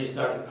 and then you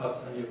start to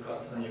cut and you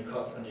cut and you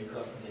cut and you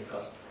cut and you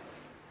cut.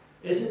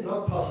 Is it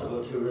not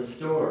possible to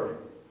restore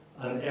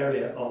an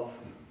area of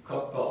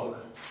cut bog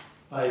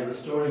by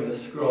restoring the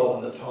scrawl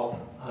on the top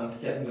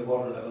and getting the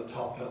water level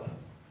topped up?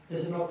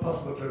 Is it not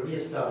possible to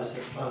re-establish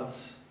the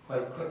plants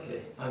quite quickly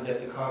and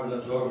get the carbon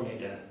absorbing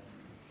again?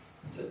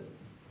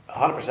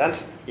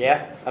 100%,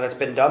 yeah, and it's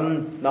been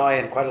done now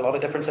in quite a lot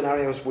of different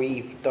scenarios.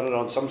 We've done it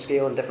on some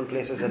scale in different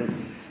places, and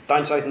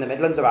down south in the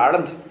Midlands of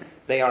Ireland,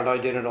 they are now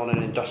doing it on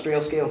an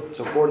industrial scale.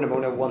 So Gordon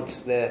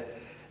once the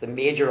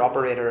major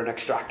operator and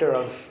extractor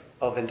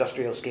of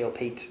industrial scale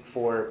peat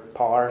for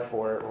power,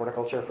 for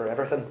horticulture, for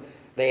everything.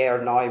 They are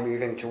now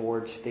moving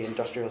towards the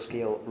industrial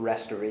scale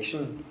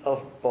restoration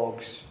of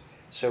bogs.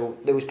 So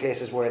those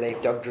places where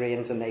they've dug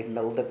drains and they've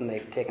milled it and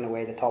they've taken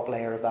away the top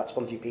layer of that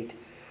spongy peat,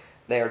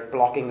 they are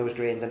blocking those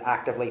drains and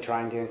actively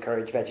trying to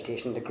encourage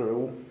vegetation to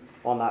grow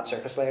on that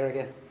surface layer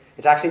again.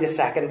 It's actually the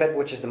second bit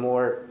which is the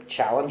more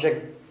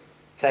challenging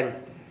thing.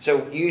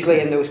 So usually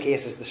in those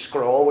cases, the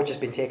scrawl, which has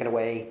been taken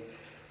away,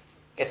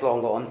 it's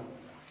long gone.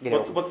 You know,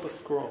 what's the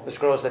scrawl? The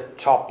scrawl is the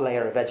top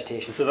layer of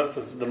vegetation. So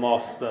that's the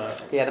moss.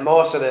 Yeah, the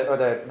moss or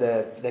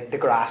the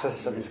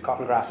grasses and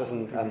cotton grasses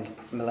and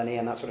Melina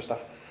and that sort of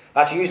stuff.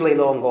 That's usually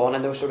long gone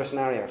in those sort of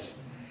scenarios.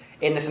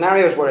 In the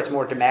scenarios where it's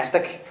more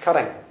domestic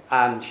cutting,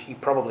 and you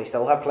probably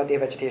still have plenty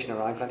of vegetation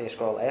around, plenty of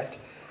scrawl left,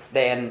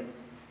 then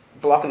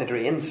blocking the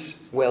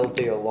drains will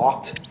do a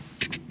lot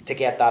to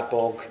get that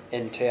bog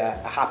into a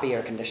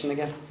happier condition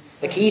again.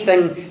 The key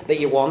thing that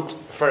you want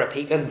for a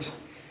peatland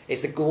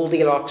is the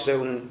Goldilocks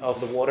zone of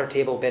the water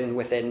table being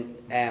within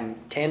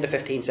 10 to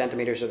 15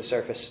 centimetres of the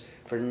surface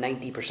for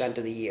 90%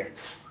 of the year.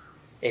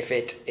 If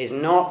it is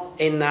not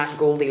in that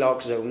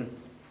Goldilocks zone,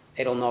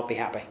 it'll not be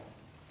happy.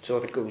 So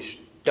if it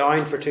goes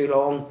down for too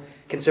long,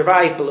 can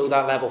survive below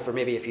that level for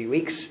maybe a few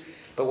weeks,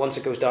 but once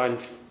it goes down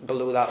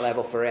below that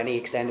level for any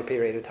extended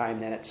period of time,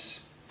 then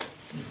it's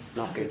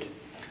not good.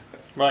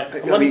 Right.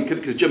 I mean,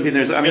 could I jump in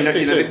there? I mean, yes,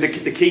 you know,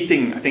 the key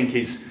thing I think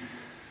is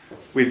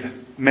with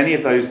many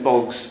of those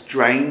bogs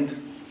drained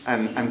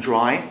and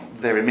dry,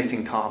 they're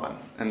emitting carbon,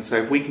 and so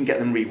if we can get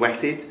them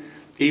re-wetted,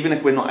 even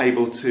if we're not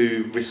able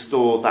to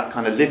restore that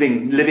kind of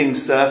living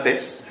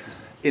surface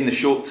in the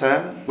short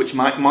term, which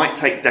might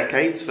take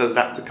decades for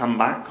that to come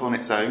back on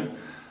its own,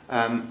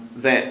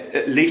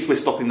 at least we're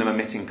stopping them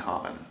emitting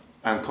carbon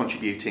and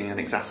contributing and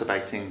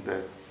exacerbating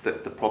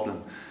the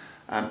problem.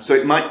 So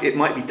it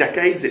might be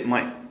decades. It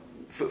might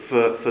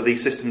for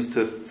these systems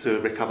to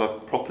recover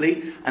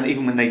properly, and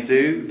even when they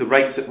do, the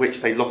rates at which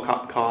they lock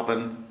up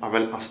carbon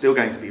are still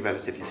going to be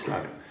relatively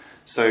slow.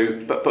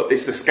 So, but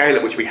it's the scale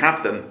at which we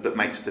have them that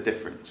makes the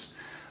difference,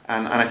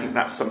 and I think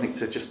that's something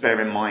to just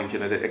bear in mind. You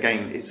know, that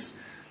again,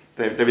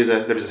 there is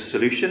a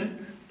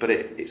solution, but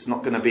it's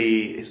not going to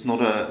be. It's not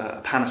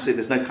a panacea.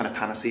 There's no kind of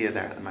panacea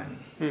there at the moment.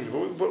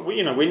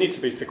 You know, we need to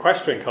be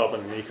sequestering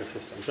carbon in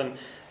ecosystems, and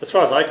as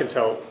far as I can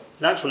tell,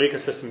 natural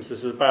ecosystems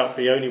is about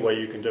the only way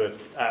you can do it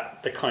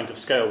at the kind of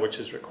scale which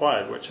is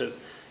required. Which is,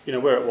 you know,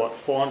 we're at what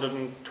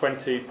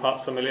 420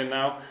 parts per million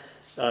now.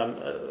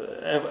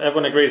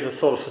 Everyone agrees a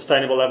sort of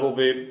sustainable level will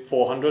be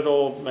 400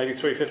 or maybe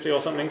 350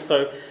 or something.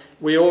 So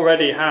we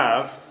already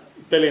have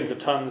billions of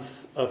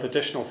tons of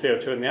additional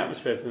CO2 in the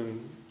atmosphere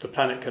than the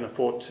planet can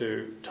afford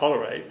to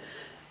tolerate.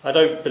 I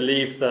don't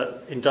believe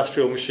that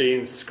industrial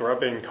machines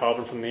scrubbing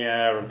carbon from the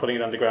air and putting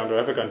it underground are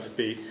ever going to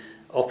be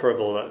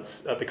operable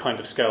at the kind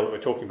of scale that we're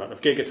talking about,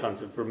 of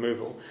gigatons of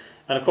removal.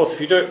 And of course,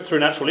 if you do it through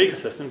natural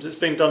ecosystems, it's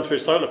being done through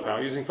solar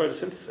power using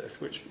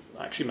photosynthesis, which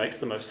actually makes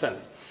the most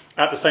sense.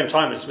 At the same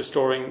time, it's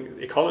restoring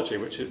ecology,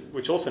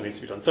 which also needs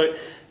to be done. So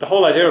the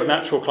whole idea of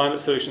natural climate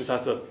solutions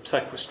as a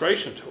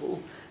sequestration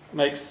tool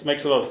makes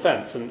a lot of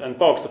sense, and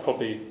bogs are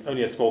probably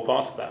only a small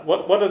part of that.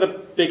 What are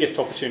the biggest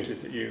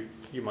opportunities that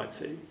you might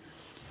see?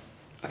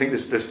 I think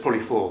there's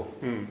probably four,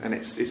 and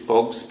it's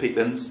bogs,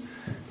 peatlands,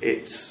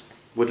 it's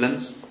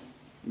woodlands,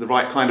 the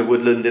right kind of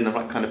woodland in the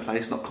right kind of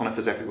place, not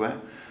conifers everywhere.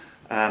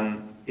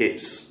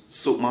 It's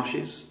salt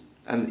marshes,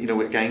 and you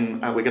know,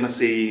 again, we're going to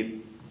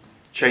see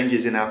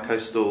changes in our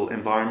coastal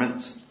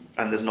environments,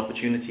 and there's an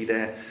opportunity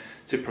there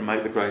to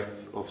promote the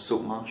growth of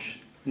salt marsh,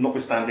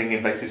 notwithstanding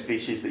invasive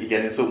species that you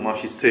get in salt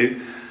marshes too,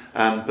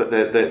 but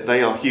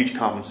they are huge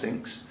carbon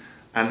sinks.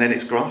 and then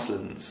it's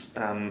grasslands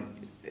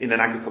in an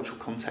agricultural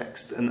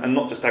context, and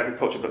not just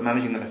agriculture, but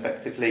managing them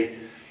effectively.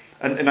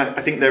 And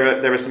I think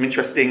there are some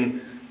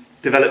interesting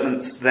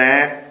developments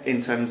there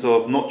in terms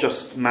of not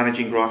just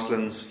managing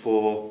grasslands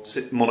for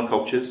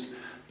monocultures,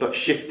 but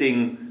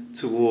shifting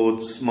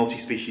towards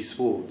multi-species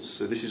swards.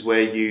 So this is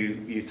where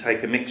you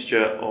take a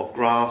mixture of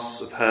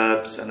grass, of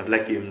herbs, and of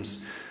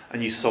legumes,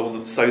 and you sow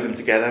them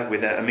together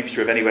with a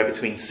mixture of anywhere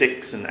between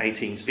 6 and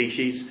 18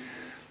 species.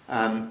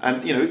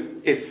 And you know,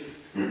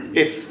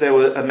 if there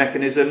were a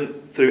mechanism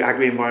through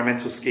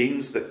agri-environmental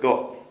schemes that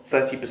got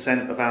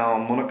 30% of our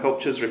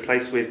monocultures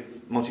replaced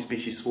with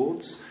multi-species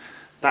swards,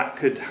 that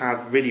could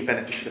have really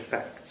beneficial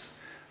effects,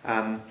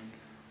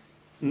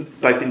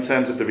 both in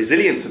terms of the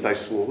resilience of those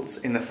swards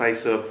in the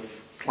face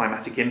of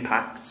climatic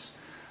impacts.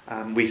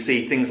 We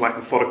see things like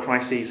the fodder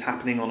crises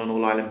happening on an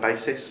all-island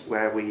basis,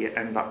 where we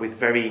end up with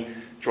very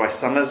dry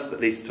summers that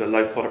leads to a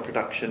low fodder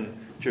production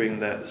during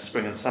the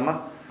spring and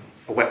summer,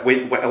 a wet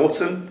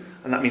autumn,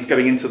 and that means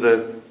going into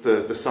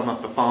the summer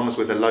for farmers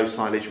with a low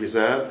silage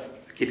reserve,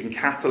 keeping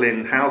cattle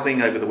in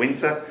housing over the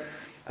winter,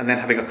 and then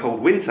having a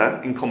cold winter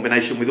in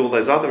combination with all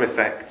those other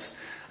effects,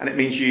 and it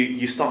means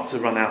you start to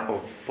run out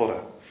of fodder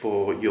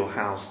for your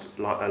housed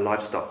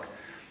livestock.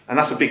 And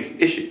that's a big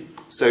issue.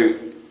 So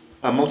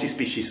a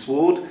multi-species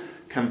sward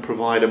can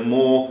provide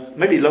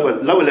maybe lower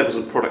levels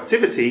of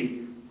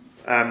productivity,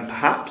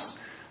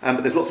 perhaps,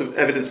 but there's lots of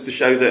evidence to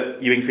show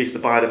that you increase the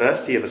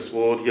biodiversity of a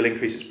sward, you'll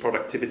increase its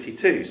productivity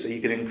too. So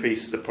you can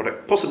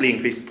possibly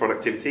increase the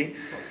productivity,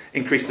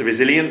 increase the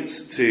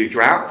resilience to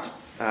drought,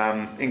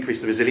 increase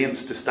the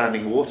resilience to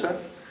standing water.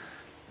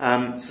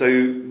 So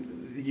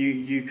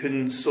you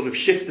can sort of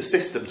shift the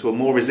system to a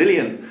more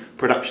resilient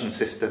production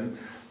system,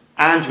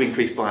 and you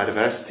increase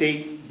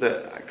biodiversity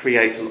that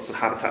creates lots of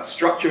habitat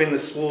structure in the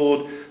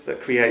sward,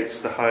 that creates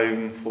the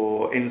home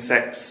for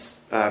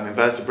insects,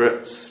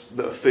 invertebrates,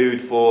 that are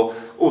food for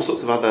all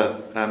sorts of other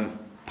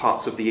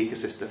parts of the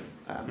ecosystem,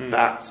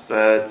 bats,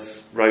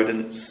 birds,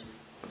 rodents,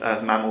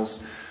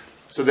 mammals.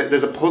 So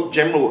there's a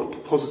general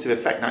positive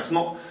effect. Now, it's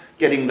not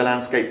getting the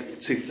landscape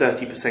to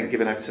 30%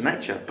 given over to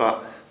nature,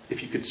 but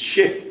if you could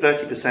shift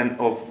 30%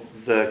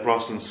 of the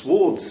grassland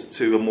swards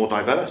to a more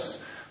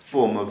diverse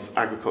form of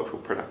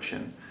agricultural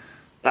production,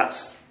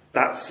 that's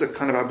a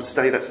kind of, I would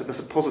say, that's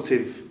a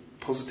positive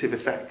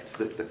effect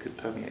that could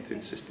permeate through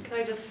the system. Can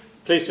I just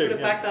Please do,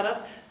 back that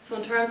up? So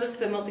in terms of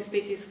the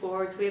multi-species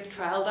swards, we have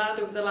trialled that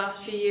over the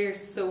last few years.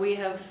 So we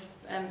have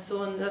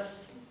sown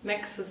this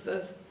mix,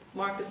 as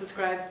Mark has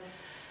described,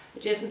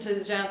 adjacent to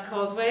the Giant's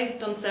Causeway,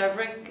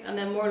 Dunseverick, and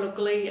then more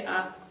locally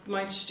at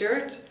Mount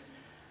Stewart.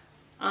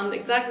 And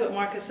exactly what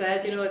Mark has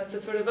said, you know, it's a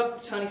sort of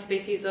up to 20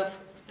 species of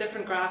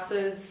different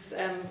grasses,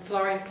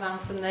 flowering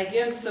plants and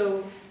legumes.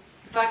 So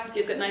the fact that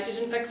you've got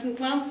nitrogen fixing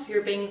plants,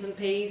 your beans and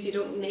peas, you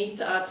don't need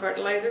to add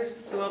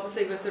fertilisers. So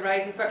obviously with the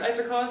rising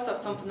fertiliser costs,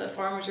 that's something that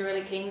farmers are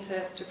really keen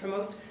to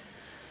promote.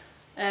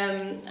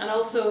 And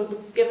also,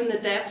 given the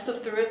depths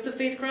of the roots of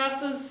these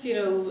grasses, you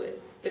know,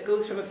 it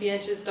goes from a few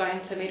inches down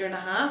to 1.5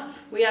 metres.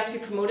 We actually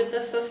promoted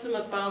this system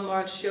at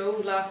Balmard's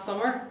show last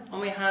summer, and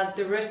we had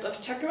the root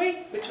of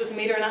chicory, which was 1.5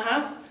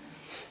 metres.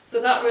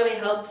 So that really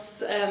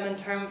helps in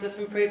terms of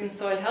improving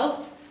soil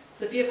health.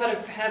 So if you've had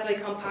a heavily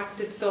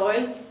compacted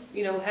soil,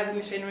 you know, heavy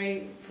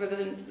machinery for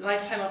the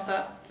lifetime of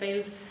that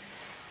field,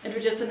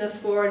 introducing this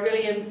sward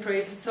really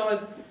improves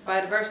soil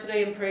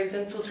biodiversity, improves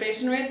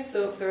infiltration rates.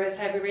 So if there is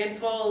heavy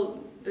rainfall,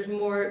 there's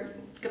more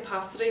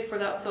capacity for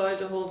that soil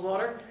to hold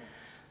water.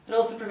 It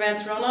also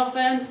prevents runoff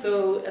then.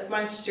 So at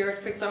Mount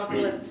Stewart, for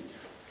example, it's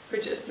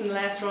producing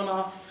less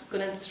runoff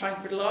going into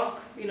Strangford Lough,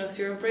 you know,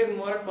 so you're improving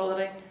water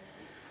quality.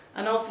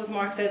 And also, as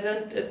Mark says,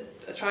 it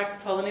attracts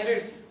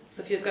pollinators.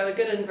 So if you've got a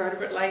good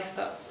invertebrate life,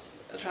 that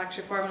attracts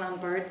your farmland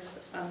birds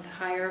and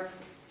higher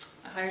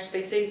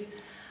species.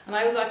 And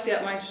I was actually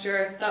at Mount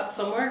Stewart that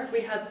summer.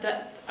 We had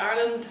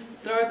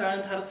Northern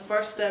Ireland had its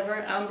first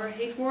ever amber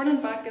heat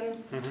warning back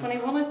in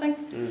 21, I think.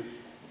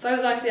 So I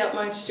was actually at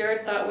Mount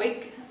Stewart that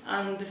week,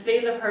 and the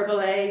field of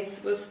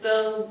herbalaise was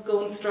still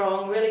going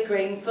strong, really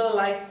green, full of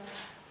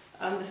life,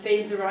 and the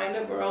fields around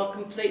it were all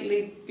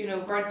completely, you know,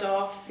 burnt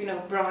off, you know,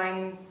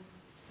 brown.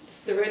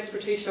 The roots were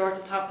too short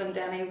to tap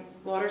into any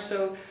water.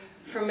 So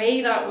for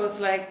me, that was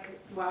like,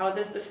 wow,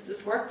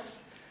 this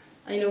works.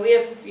 And you know, we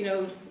have, you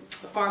know,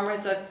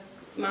 farmers that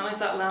manage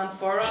that land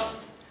for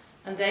us,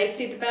 and they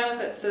see the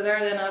benefits, so they're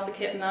then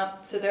advocating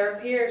that to their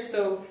peers.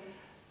 So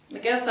I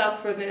guess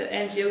that's where the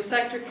NGO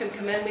sector can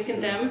come in. We can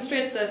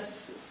demonstrate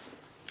this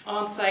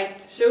on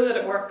site, show that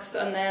it works,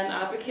 and then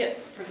advocate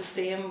for the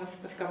same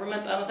with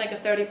government. And I think a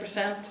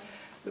 30%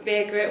 would be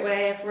a great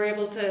way if we're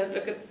able to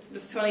look at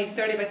this 30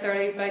 by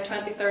 30 by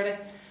 2030.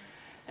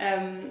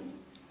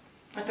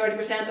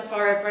 30% of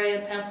our very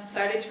intensive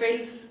silage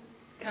fields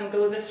can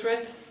go this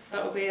route.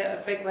 That would be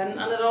a big win,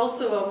 and it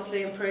also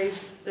obviously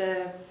improves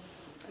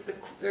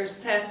there's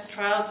test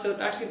trials, so it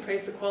actually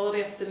improves the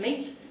quality of the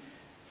meat.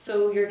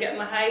 So you're getting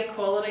a high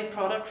quality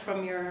product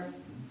from your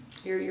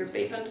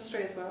beef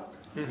industry as well.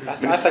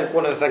 I think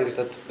one of the things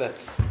that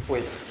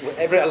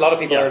a lot of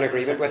people are in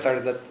agreement with are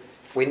that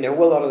we know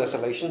a lot of the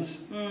solutions.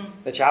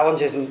 The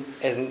challenge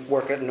isn't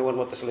working at knowing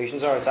what the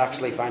solutions are, it's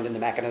actually finding the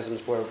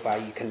mechanisms whereby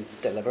you can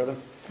deliver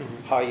them,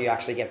 how you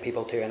actually get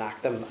people to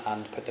enact them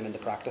and put them into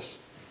practice.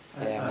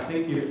 I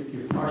think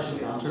you've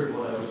partially answered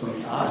what I was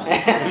going to ask.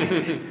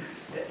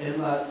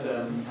 In that,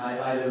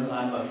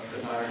 I'm a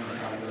retired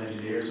mechanical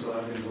engineer, so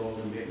I've been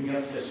involved in making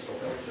up this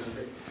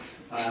electricity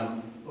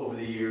over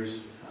the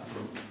years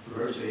from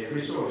virtually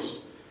every source,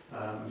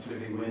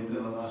 including wind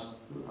in the last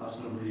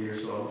number of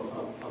years.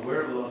 So I'm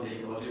aware of a lot of the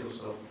ecological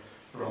stuff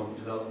from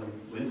developing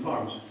wind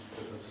farms,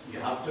 because you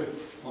have to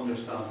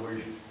understand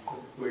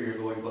where you're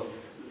going. But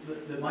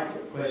my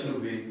question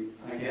would be,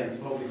 again, it's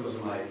probably because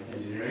of my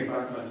engineering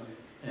background.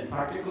 In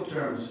practical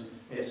terms,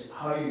 it's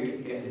how you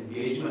get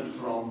engagement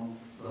from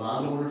the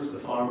landowners, the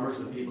farmers,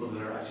 the people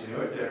that are actually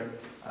out there.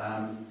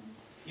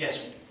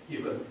 Yes,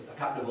 you've got a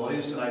captive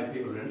audience tonight of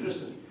people who are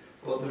interested,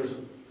 but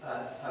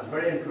I'm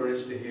very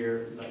encouraged to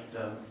hear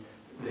that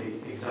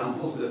the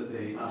examples that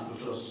the National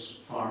Trust's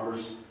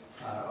farmers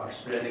are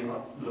spreading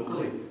up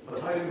locally.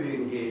 But how do we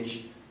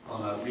engage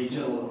on a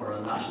regional or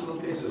a national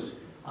basis?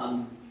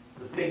 And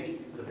the big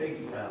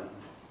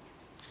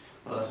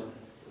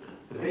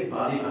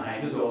body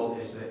behind us all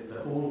is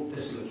the whole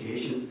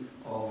dislocation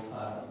of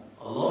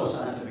a lot of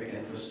scientific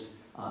interest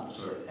and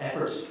sort of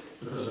efforts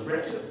because of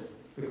Brexit.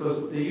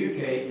 Because the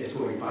UK is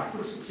going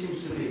backwards, it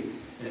seems to be,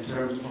 in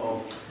terms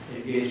of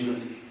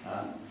engagement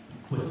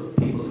with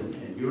the people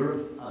in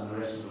Europe and the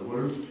rest of the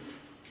world.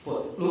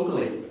 But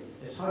locally,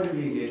 it's how do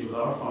we engage with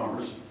our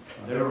farmers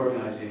and their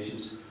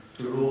organisations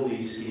to roll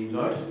these schemes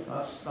out.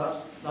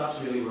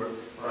 That's really where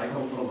I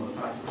come from in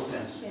a practical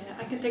sense. Yeah,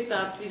 I can take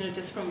that,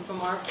 just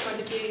from our point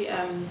of view.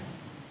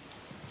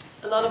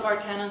 A lot of our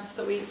tenants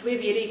we have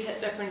 80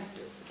 different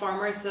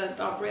farmers that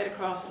operate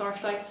across our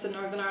sites in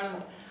Northern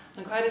Ireland,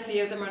 and quite a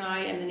few of them are now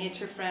in the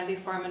nature-friendly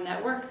farming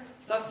network.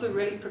 So that's a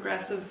really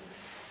progressive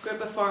group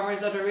of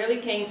farmers that are really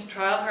keen to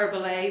trial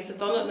herbal A's, have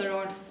done it on their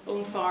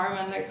own farm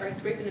and are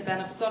reaping the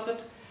benefits of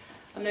it.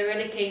 And they're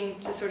really keen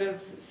to sort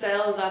of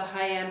sell that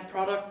high-end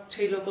product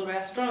to local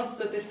restaurants,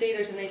 so they see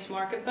there's a niche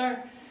market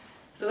there.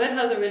 So it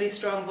has a really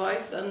strong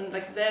voice, and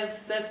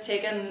they've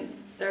taken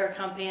their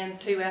campaign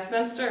to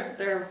Westminster.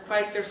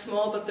 They're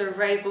small, but they're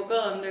very vocal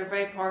and they're a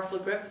very powerful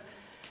group.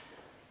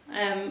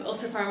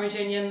 Ulster Farmers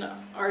Union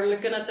are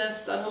looking at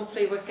this, and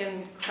hopefully we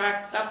can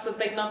crack. That's a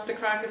big nut to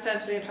crack,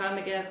 essentially, in trying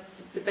to get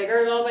the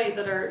bigger lobby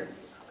that are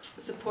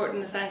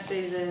supporting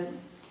essentially the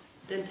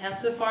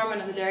intensive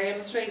farming and the dairy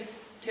industry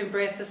to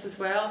embrace this as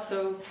well.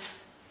 So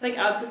I think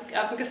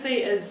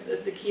advocacy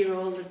is the key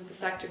role that the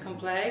sector can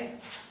play.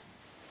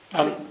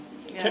 Do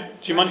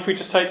you mind if we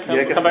just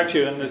come back to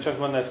you, and the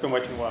gentleman there's been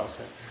waiting a while.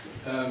 So.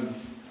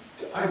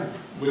 I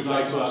would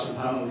like to ask the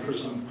panel for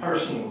some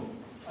personal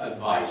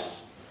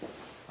advice.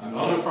 I'm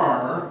not a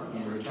farmer,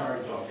 I'm a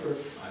retired doctor,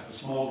 I have a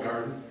small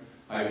garden,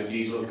 I have a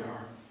diesel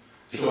car.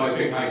 So I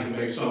think I can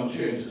make some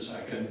changes.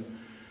 I can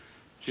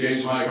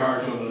change my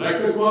car to an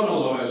electric one,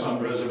 although I have some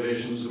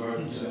reservations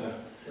about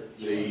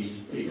the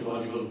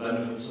ecological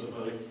benefits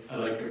of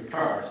electric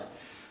cars.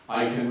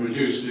 I can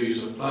reduce the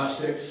use of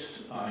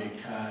plastics, I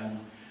can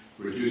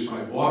reduce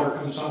my water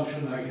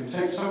consumption, I can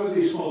take some of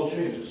these small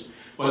changes.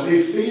 But they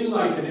feel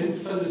like an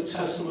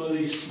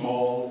infinitesimally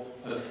small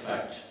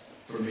effect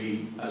for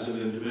me as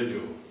an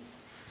individual.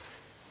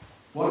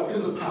 What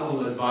can the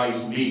panel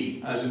advise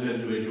me as an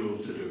individual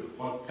to do?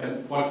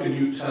 What can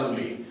you tell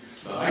me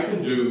that I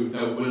can do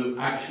that will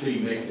actually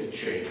make a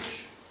change?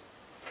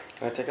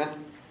 Can I take that?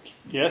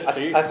 Yes,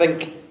 please. I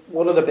think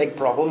one of the big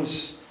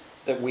problems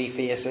that we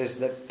face is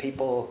that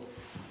people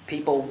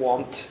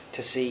want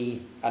to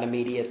see an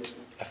immediate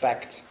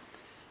effect.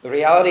 The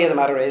reality of the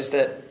matter is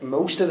that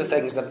most of the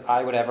things that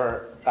I would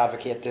ever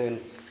advocate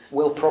doing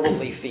will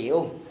probably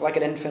feel like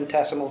an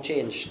infinitesimal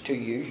change to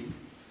you.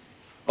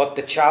 But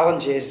the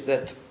challenge is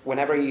that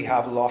whenever you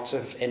have lots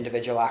of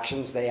individual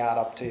actions, they add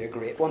up to a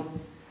great one.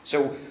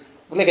 So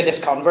we look at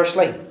this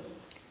conversely,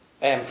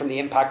 from the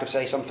impact of,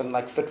 say, something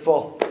like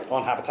footfall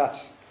on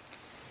habitats.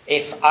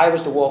 If I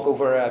was to walk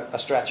over a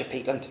stretch of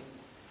peatland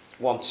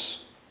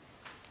once,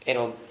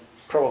 it'll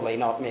probably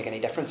not make any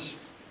difference.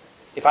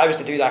 If I was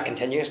to do that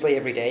continuously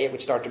every day, it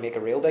would start to make a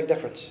real big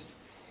difference.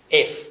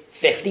 If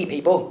 50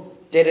 people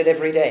did it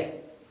every day,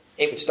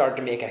 it would start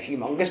to make a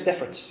humongous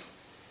difference.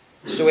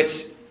 So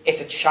it's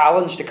a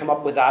challenge to come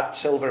up with that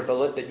silver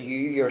bullet that you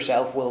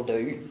yourself will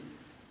do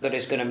that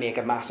is going to make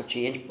a massive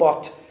change.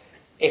 But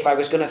if I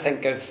was going to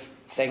think of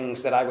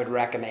things that I would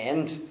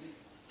recommend,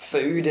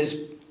 food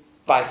is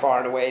by far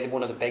and away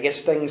one of the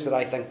biggest things that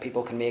I think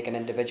people can make an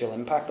individual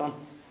impact on.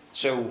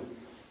 So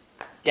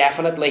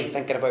definitely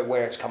thinking about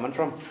where it's coming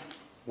from,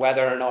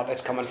 whether or not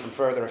it's coming from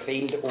further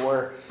afield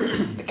or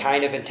the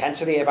kind of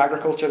intensity of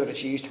agriculture that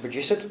it's used to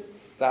produce it.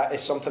 That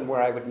is something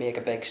where I would make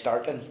a big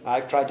start in.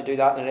 I've tried to do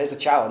that, and it is a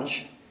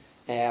challenge.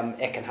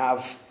 It can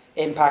have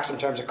impacts in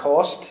terms of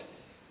cost,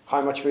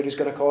 how much food is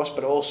going to cost,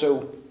 but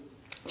also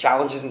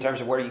challenges in terms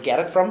of where you get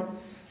it from.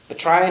 But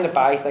trying to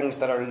buy things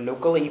that are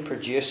locally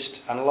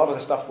produced, and a lot of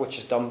the stuff which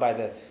is done by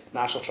the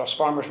National Trust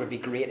farmers would be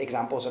great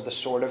examples of the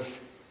sort of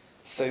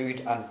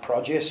food and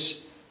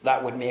produce,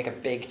 that would make a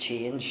big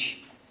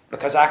change.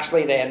 Because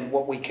actually then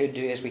what we could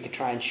do is we could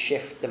try and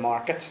shift the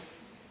market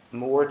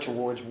more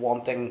towards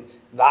wanting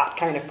that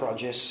kind of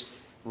produce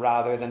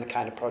rather than the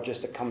kind of produce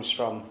that comes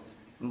from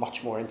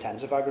much more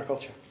intensive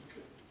agriculture.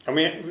 I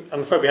mean,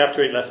 I'm afraid we have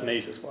to eat less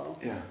meat as well.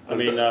 Yeah. I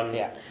mean,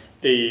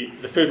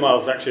 the food mile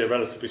is actually a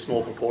relatively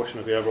small proportion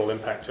of the overall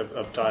impact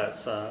of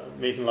diets,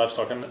 meat and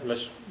livestock. And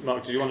unless,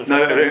 Mark, did you want to?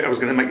 No, I was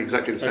going to make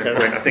exactly the same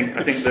point. I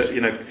think that,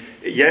 you know,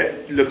 yeah,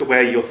 look at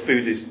where your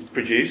food is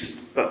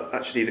produced, but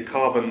actually the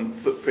carbon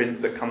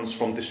footprint that comes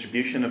from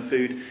distribution of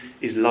food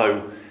is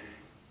low.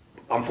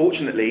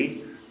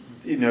 Unfortunately,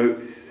 you know,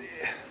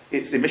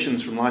 it's the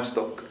emissions from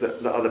livestock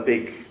that are the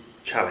big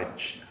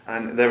challenge.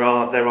 And there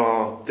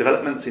are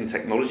developments in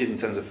technologies in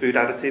terms of food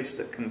additives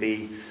that can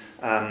be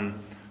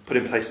put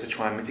in place to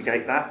try and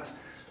mitigate that.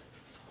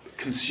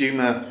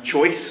 Consumer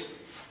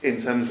choice in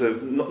terms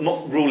of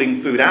not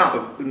ruling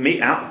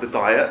meat out of the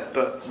diet,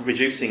 but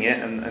reducing it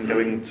and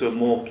going to a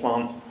more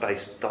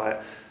plant-based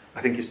diet,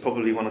 I think is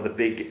probably one of the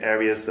big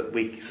areas that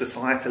we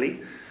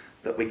societally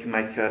that we can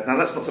make. Now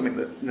that's not something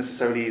that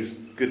necessarily is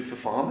good for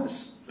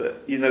farmers,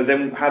 but you know,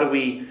 then how do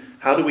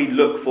we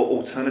look for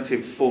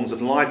alternative forms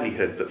of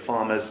livelihood that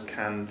farmers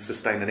can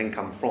sustain an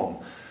income from?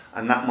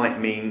 And that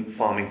might mean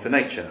farming for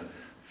nature,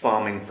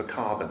 farming for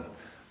carbon.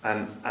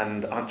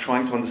 And I'm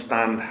trying to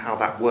understand how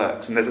that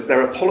works. And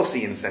there are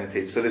policy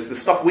incentives. So there's the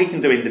stuff we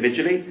can do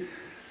individually.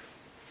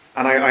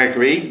 And I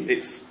agree,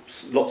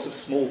 it's lots of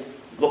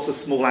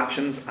small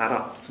actions add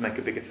up to make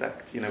a big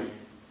effect. You know.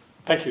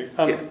 Thank you.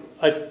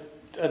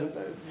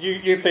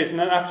 You please, and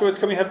then afterwards,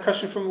 can we have a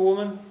question from a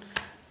woman?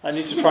 I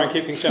need to try and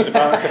keep things gender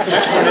balanced if the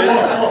next one is.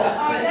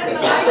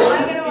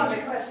 I'm going to ask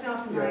a question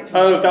after Mike.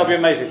 Oh, that'll be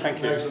amazing,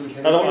 thank you.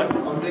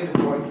 I'll make a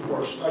point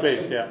first, actually.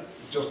 Please, yeah.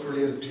 Just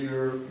related to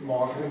your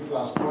marketing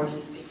last point.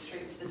 Just speak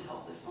straight to the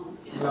top, this one.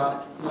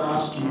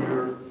 Last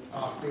year,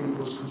 AFBI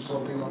was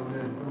consulting on the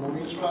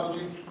ammonia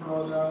strategy for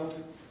Northern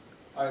Ireland.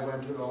 I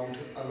went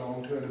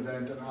along to an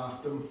event and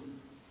asked them,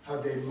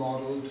 had they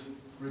modelled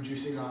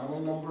reducing animal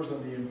numbers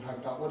and the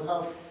impact that would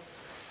have?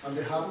 And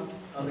they hadn't,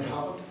 and they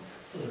haven't.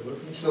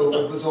 So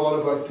it was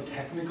all about the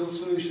technical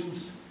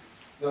solutions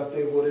that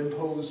they would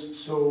impose.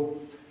 So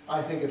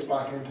I think it's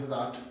back into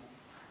that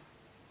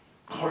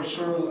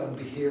cultural and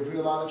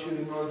behavioural attitude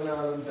in Northern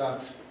Ireland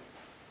that,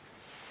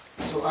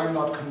 so I'm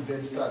not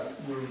convinced that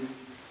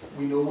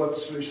we know what the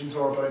solutions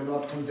are, but I'm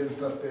not convinced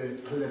that the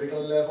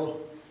political level,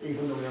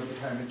 even though we have the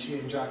Climate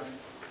Change Act,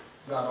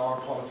 that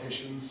our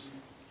politicians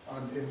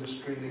and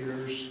industry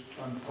leaders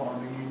and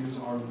farming unions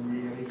are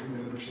really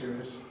committed or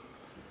serious.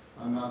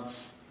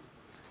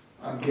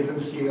 And given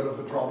the scale of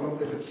the problem,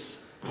 if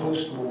it's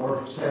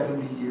post-war,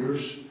 70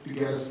 years to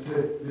get us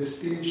to this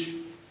stage,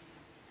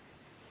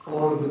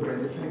 all of the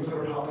brilliant things that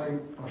are happening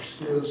are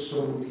still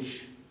so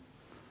niche.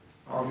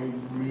 Are we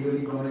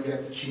really going to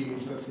get the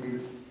change that's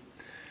needed?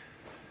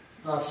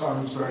 That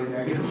sounds very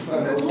negative.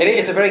 It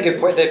is a very good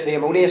point. The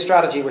ammonia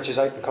strategy, which is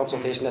out in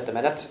consultation at the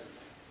minute,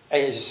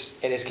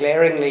 it is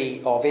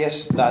glaringly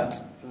obvious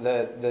that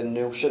the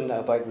notion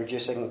about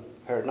reducing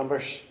herd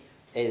numbers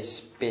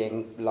is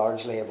being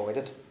largely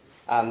avoided.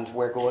 And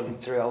we're going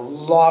through a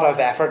lot of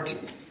effort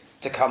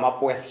to come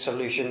up with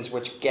solutions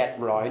which get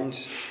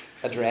round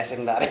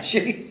addressing that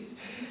issue.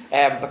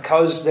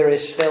 Because there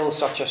is still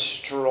such a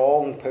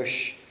strong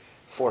push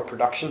for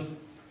production,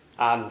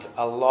 and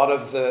a lot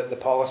of the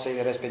policy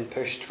that has been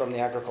pushed from the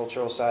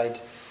agricultural side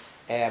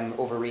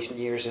over recent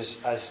years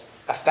has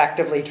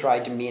effectively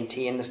tried to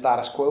maintain the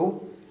status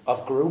quo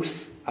of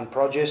growth and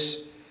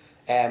produce,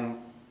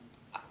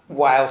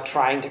 while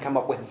trying to come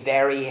up with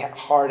very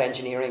hard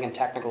engineering and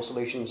technical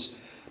solutions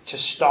to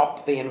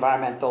stop the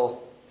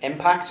environmental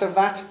impacts of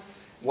that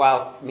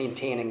while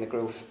maintaining the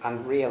growth.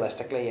 And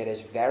realistically, it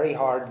is very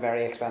hard,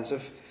 very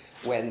expensive,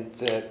 when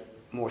the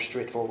more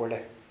straightforward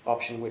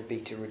option would be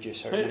to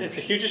reduce herd numbers. It's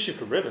a huge issue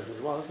for rivers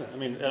as well, isn't it? I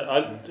mean,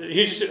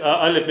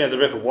 I live near the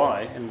River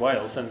Wye in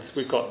Wales, and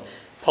we've got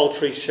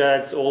poultry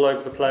sheds all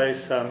over the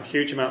place,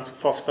 huge amounts of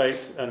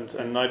phosphates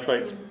and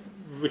nitrates,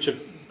 which have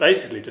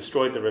basically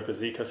destroyed the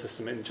river's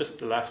ecosystem in just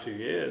the last few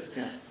years.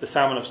 Yeah. The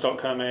salmon have stopped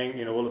coming,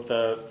 you know, all of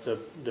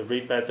the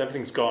reed beds,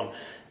 everything's gone.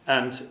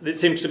 And it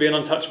seems to be an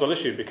untouchable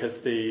issue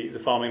because the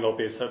farming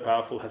lobby is so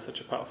powerful, has such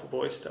a powerful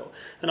voice still.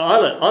 And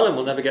Ireland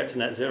will never get to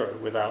net zero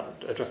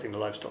without addressing the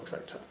livestock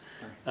sector.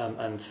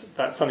 And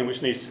that's something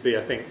which needs to be,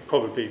 I think,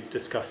 probably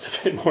discussed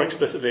a bit more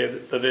explicitly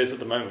than it is at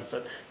the moment.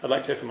 But I'd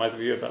like to hear from either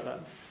of you about that.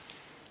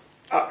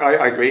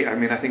 I agree. I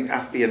mean, I think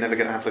AFBI are never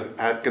going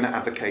to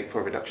advocate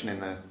for a reduction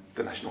in the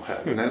national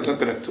herd. And they're not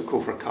going to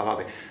call for a cull, are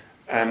they?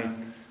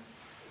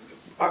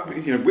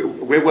 You know,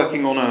 we're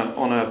working on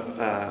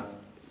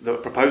the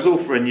proposal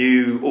for a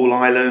new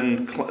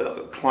all-island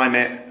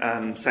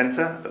climate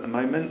centre at the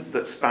moment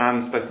that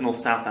spans both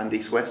north-south and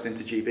east-west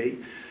into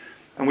GB.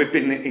 And we've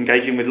been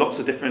engaging with lots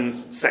of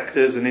different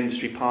sectors and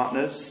industry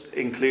partners,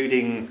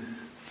 including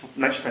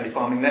Nature Friendly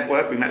Farming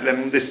Network. We met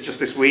them just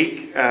this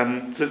week.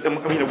 So,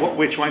 you know, what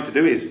we're trying to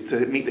do is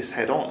to meet this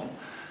head on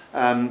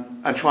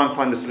and try and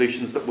find the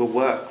solutions that will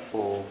work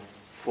for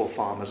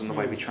farmers and the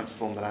way we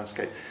transform the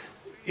landscape.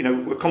 You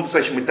know, a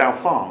conversation with Dow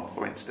Farm,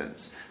 for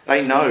instance,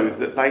 they know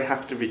that they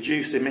have to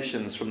reduce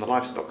emissions from the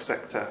livestock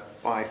sector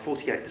by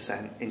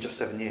 48% in just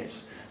 7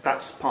 years.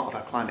 That's part of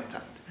our climate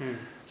act.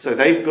 So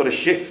they've got to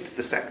shift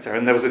the sector.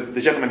 And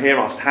the gentleman here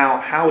asked,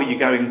 how are you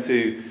going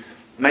to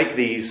make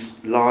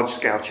these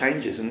large-scale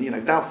changes? And, you know,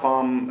 Dow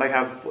Farm, they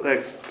have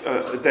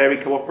a dairy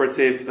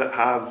cooperative that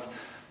have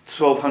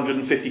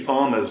 1,250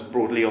 farmers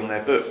broadly on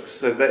their books.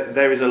 So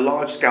there is a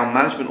large-scale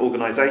management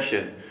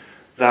organisation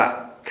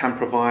that can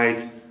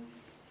provide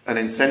an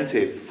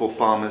incentive for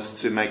farmers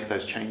to make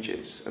those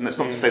changes. And that's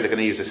not to say they're going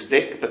to use a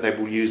stick, but they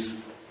will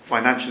use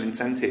financial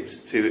incentives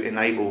to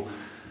enable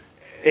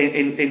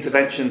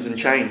interventions and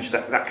change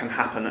that can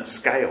happen at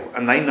scale.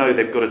 And they know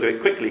they've got to do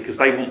it quickly because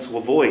they want to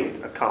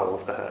avoid a cull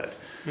of the herd.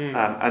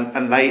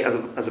 And they,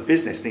 as a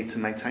business, need to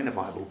maintain a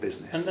viable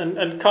business.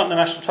 And can't the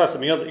National Trust, I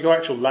mean, you're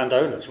actual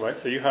landowners, right?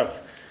 So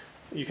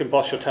you can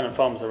boss your tenant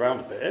farmers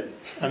around a bit.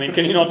 I mean,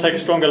 can you not take a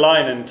stronger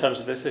line in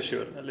terms of this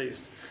issue, at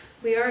least?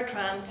 We are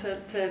trying to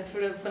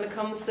sort of, when it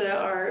comes to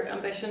our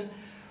ambition,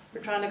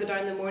 we're trying to go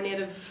down the more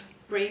native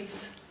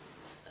breeds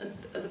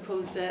as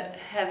opposed to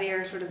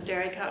heavier sort of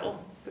dairy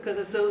cattle, because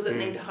it's those that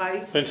need to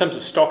house. So in terms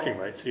of stocking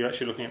rates, are you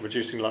actually looking at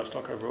reducing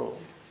livestock overall?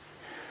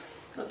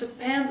 It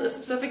depends. It's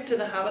specific to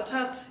the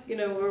habitat. You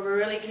know, we're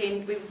really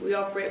keen. We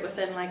operate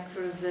within like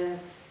sort of the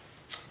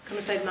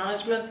countryside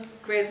management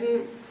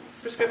grazing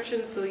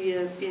prescriptions. So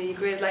you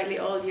graze lightly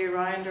all year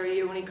round, or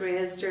you only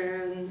graze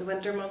during the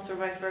winter months, or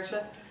vice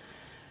versa.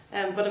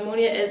 But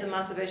ammonia is a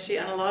massive issue,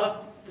 and a lot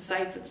of the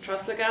sites that the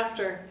Trust look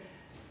after,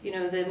 you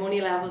know, the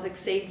ammonia levels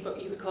exceed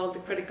what you would call the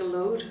critical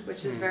load,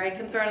 which is very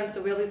concerning. So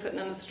we'll be putting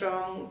in a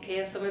strong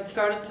case, and we've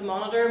started to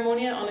monitor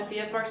ammonia on a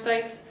few of our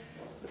sites,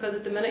 because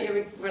at the minute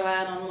you're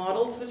relying on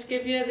models which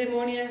give you the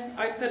ammonia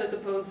output as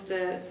opposed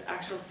to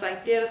actual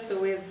site data. So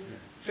we have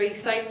 3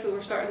 sites that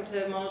we're starting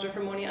to monitor for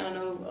ammonia, and I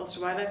know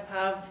Ulster Wildlife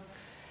have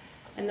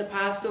in the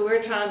past. So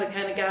we're trying to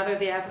kind of gather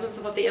the evidence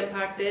of what the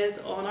impact is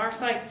on our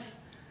sites.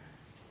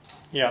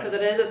 Yeah. Because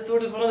it's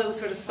sort of one of those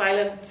sort of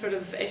silent sort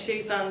of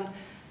issues, and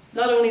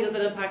not only does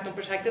it impact on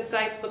protected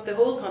sites, but the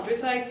whole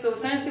countryside. So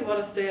essentially what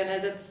it's doing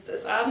is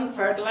it's adding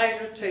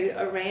fertiliser to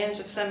a range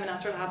of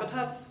semi-natural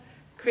habitats,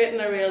 creating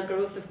a real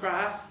growth of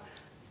grass,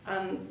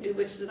 and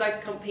which is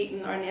out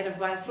competing our native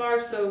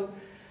wildflowers. So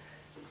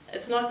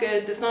it's not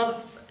good. It's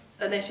not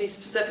an issue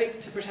specific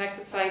to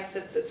protected sites.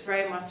 It's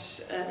very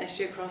much an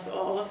issue across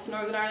all of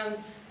Northern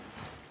Ireland's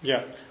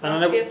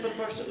landscape,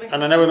 unfortunately.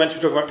 And I know we're meant to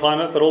be talking about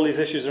climate, but all these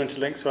issues are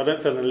interlinked, so I don't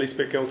feel in the least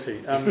bit guilty.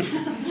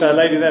 The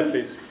lady there,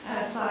 please.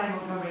 Sally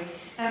Montgomery.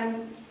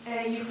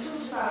 You've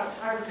talked about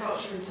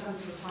agriculture in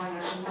terms of a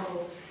financial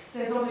model.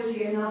 There's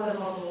obviously another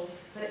model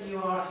that you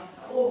are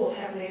all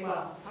heavily,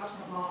 well, perhaps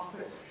not Mark,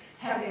 but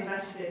heavily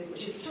invested in,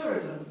 which is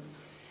tourism.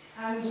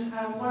 And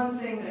one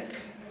thing that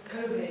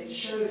COVID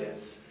showed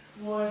us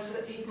was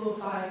that people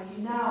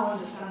now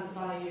understand the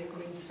value of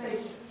green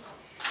spaces.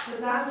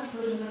 But that's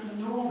put an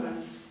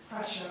enormous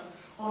pressure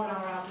on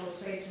our outdoor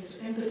spaces,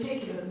 in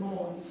particular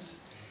lawns,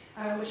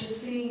 which has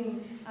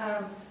seen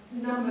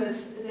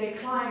numbers, they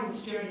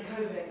climbed during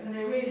COVID, and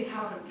they really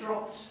haven't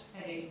dropped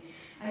any.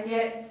 And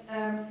yet,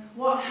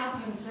 what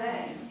happens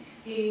then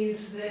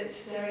is that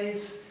there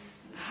is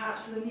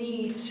perhaps the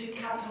need to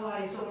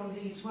capitalise on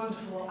these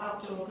wonderful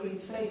outdoor green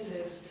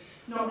spaces,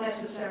 not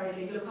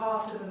necessarily look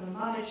after them and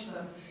manage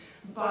them,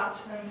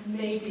 but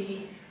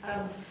maybe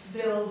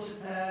build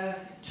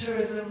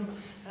tourism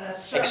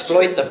structures.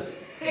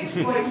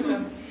 Exploit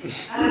them.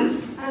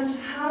 And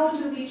how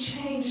do we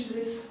change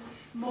this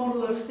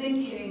model of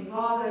thinking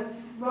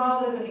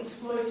rather than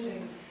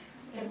exploiting,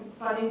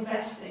 but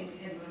investing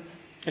in them?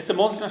 Is the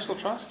Multinational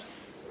Trust?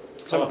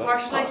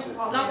 Partially,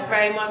 not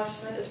very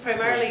much. It's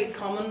primarily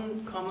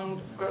common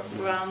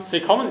ground. See,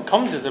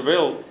 commons is a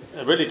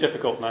really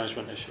difficult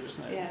management issue,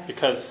 isn't it? Yeah.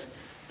 Because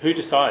who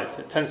decides?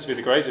 It tends to be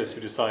the graziers who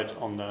decide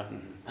on the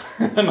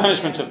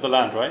management of the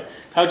land, right?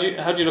 How do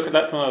you look at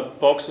that from a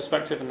box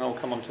perspective, and then I'll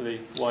come on to the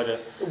wider.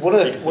 One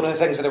of the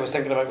things that I was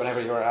thinking about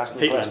whenever you were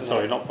asking the question. Peatlands,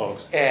 sorry, not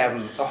bogs. They're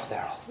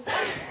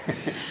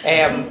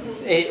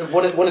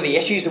all one of the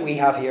issues that we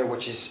have here,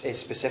 which is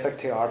specific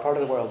to our part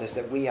of the world, is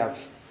that we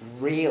have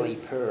really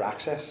poor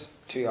access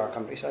to our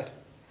countryside.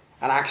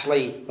 And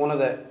actually, one of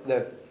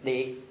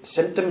the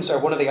symptoms, or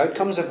one of the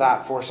outcomes of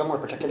that for somewhere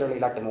particularly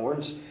like the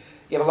Mournes,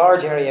 you have a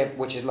large area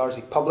which is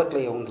largely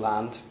publicly owned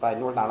land by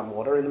Northern Ireland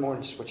Water in the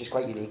Mournes, which is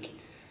quite unique.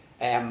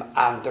 And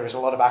there's a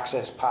lot of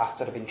access paths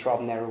that have been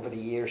trodden there over the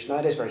years. Now,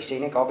 it is very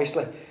scenic,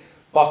 obviously,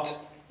 but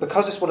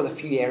because it's one of the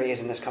few areas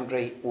in this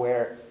country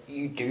where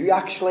you do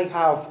actually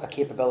have a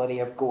capability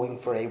of going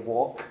for a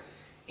walk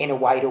in a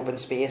wide open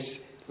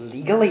space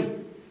legally,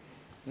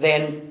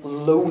 then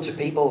loads of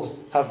people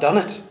have done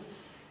it.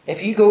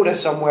 If you go to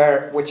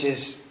somewhere which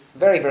is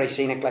very, very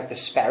scenic, like the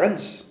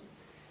Sperrins,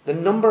 the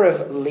number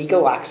of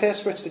legal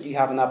access routes that you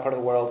have in that part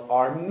of the world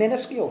are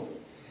minuscule.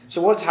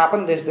 So what's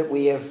happened is that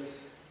we have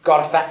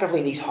got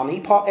effectively these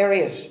honeypot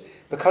areas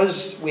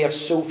because we have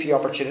so few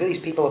opportunities,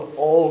 people have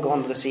all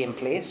gone to the same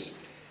place.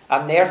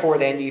 And therefore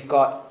then you've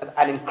got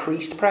an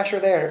increased pressure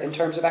there in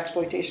terms of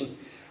exploitation.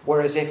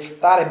 Whereas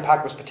if that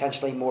impact was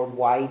potentially more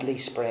widely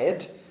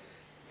spread,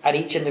 at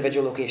each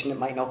individual location it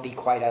might not be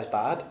quite as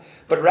bad.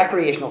 But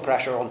recreational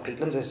pressure on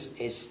peatlands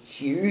is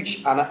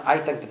huge, and I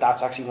think that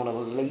that's actually one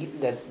of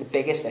the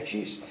biggest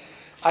issues.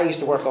 I used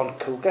to work on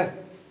coca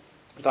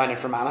down in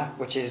Fermanagh,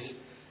 which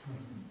is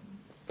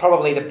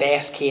probably the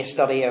best case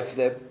study of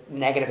the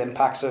negative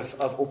impacts of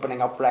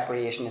opening up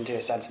recreation into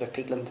a sensitive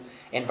peatland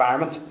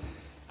environment.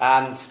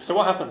 And so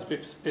what happens?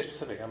 Be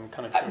specific. I'm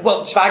kind of curious.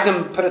 Well,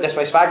 sphagnum, put it this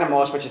way, sphagnum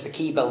moss, which is the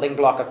key building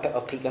block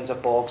of peatlands,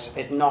 of bogs,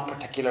 is not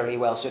particularly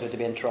well suited to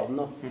being trodden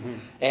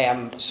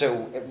on.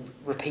 So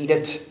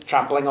repeated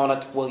trampling on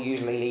it will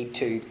usually lead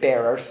to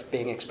bare earth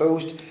being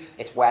exposed.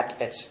 It's wet,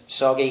 it's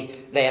soggy.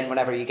 Then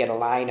whenever you get a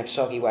line of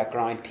soggy wet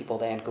ground, people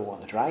then go on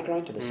the dry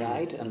ground to the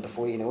side, and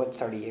before you know it,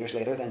 30 years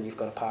later, then you've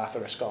got a path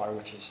or a scar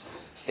which is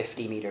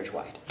 50 metres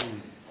wide.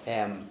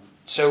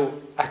 So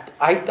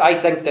I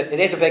think that it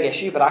is a big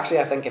issue, but actually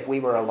I think if we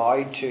were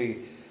allowed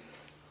to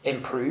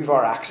improve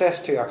our access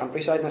to our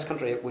countryside in this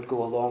country, it would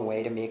go a long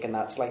way to making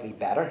that slightly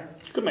better.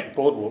 You could make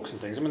boardwalks and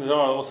things. I mean, there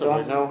are also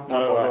ways. No,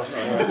 not boardwalks.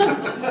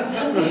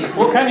 Right.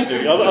 What can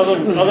you do other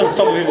than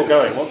stopping people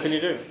going? What can you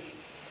do?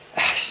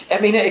 I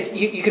mean,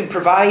 you can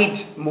provide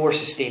more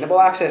sustainable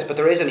access, but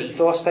there is an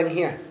ethos thing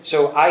here.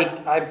 So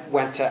I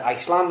went to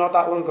Iceland not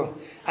that long ago,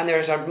 and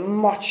there's a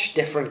much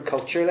different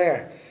culture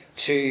there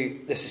to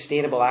the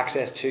sustainable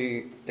access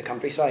to the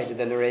countryside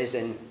than there is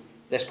in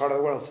this part of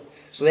the world.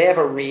 So they have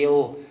a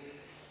real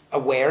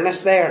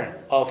awareness there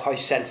of how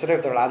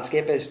sensitive their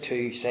landscape is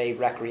to, say,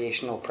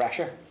 recreational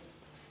pressure.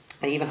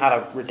 And even had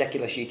a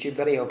ridiculous YouTube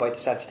video about the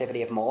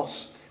sensitivity of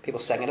moss, people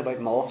singing about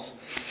moss,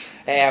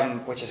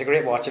 which is a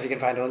great watch if you can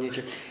find it on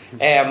YouTube.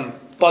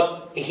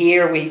 But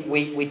here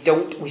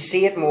we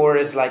see it more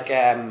as like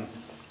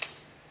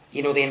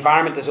you know, the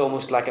environment is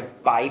almost like a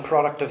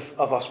byproduct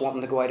of us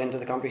wanting to go out into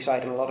the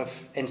countryside in a lot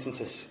of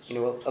instances. You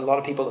know, a lot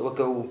of people that will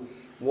go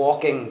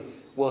walking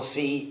will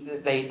see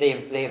they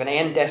have an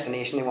end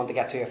destination they want to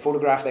get to, a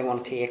photograph they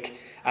want to take,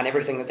 and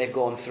everything that they've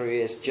gone through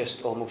is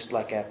just almost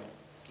like a,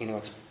 you know,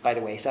 it's by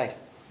the wayside.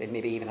 They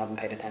maybe even haven't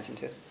paid attention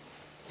to it.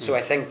 So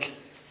I think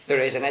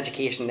there is an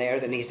education there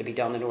that needs to be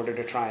done in order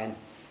to try and,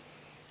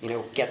 you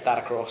know, get that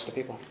across to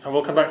people. And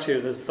we'll come back to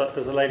you.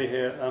 There's a lady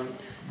here.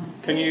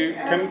 Can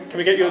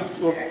we get you?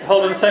 We'll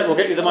hold on a sec. We'll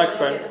get you the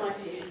microphone.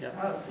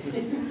 Yeah.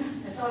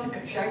 It's all you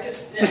can shout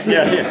it.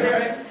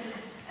 Yeah.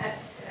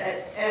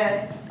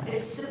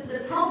 The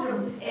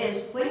problem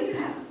is when you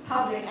have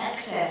public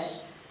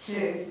access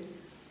to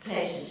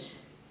places,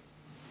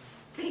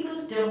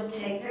 people don't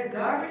take their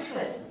garbage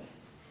with them.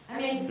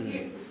 I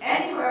mean,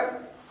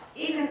 anywhere,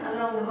 even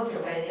along the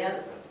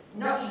motorway,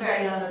 not so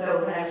very long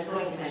ago when I was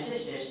going to my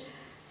sister's,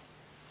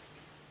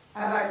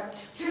 about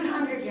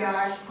 200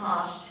 yards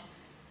past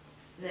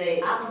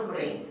the apple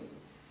green,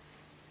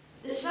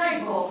 the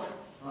sidewalk,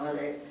 or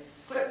the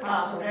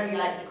footpath, or whatever you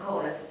like to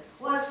call it,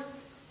 was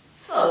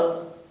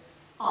full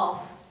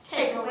of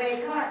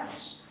takeaway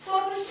cartons.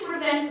 What was to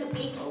prevent the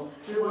people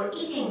who were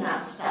eating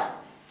that stuff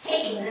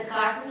taking the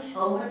cartons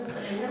home and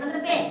putting them in the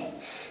bin?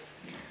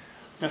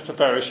 That's a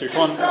fair issue.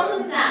 Just throw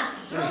them that,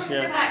 throw them to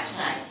the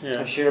backside. Yeah.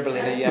 I'm sure,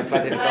 Melina, you have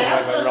plenty to talk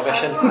about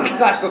rubbish and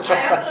national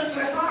trust. My uncles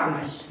were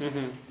farmers.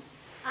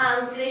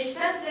 And they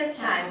spent their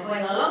time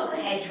going along the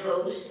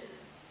hedgerows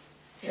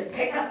to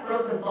pick up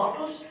broken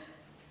bottles,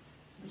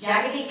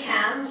 jaggedy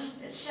cans,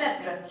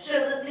 etc., so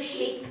that the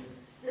sheep,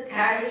 the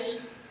cows,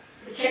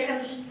 the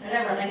chickens, and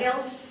everything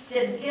else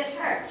didn't get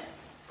hurt.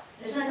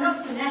 Is it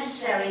not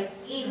necessary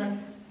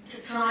even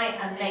to try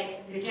and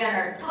make the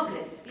general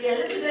public be a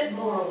little bit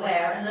more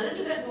aware and a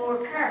little bit more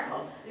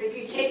careful that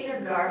you take your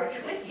garbage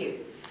with you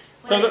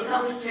when it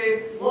comes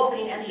to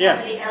walking in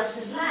somebody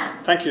else's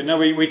land? Thank you. No,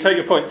 we take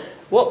your point.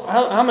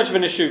 How much of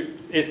an issue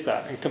is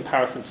that in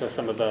comparison to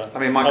some of the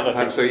other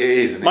things? So it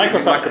is.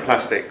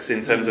 Microplastics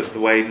in terms of the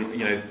way,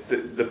 you know,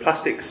 the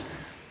plastics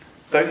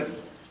don't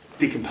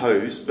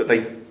decompose, but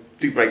they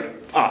do break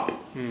up,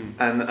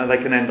 and they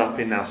can end up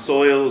in our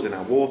soils, in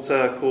our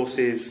water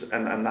courses,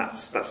 and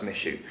that's an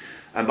issue.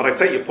 But I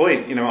take your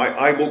point. You know,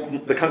 I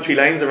walk the country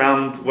lanes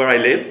around where I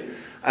live,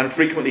 and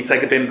frequently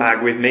take a bin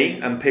bag with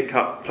me and pick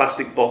up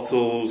plastic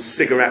bottles,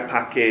 cigarette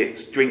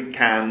packets, drink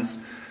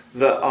cans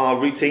that are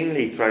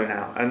routinely thrown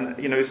out.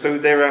 And you know, so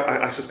there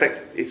are, I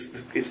suspect it's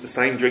the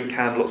same drink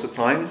can lots of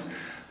times.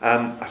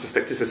 I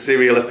suspect it's a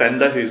serial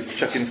offender who's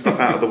chucking stuff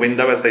out of the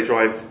window as they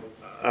drive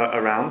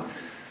around.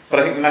 But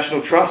I think the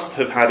National Trust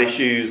have had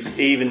issues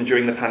even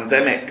during the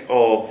pandemic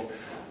of,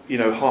 you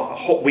know,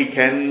 hot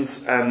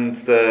weekends and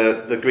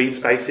the green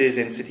spaces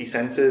in city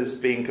centres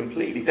being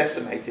completely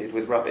decimated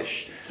with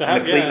rubbish,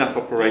 and the clean-up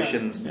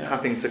operations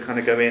having to kind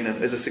of go in, and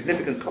there's a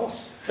significant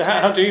cost. So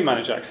how do you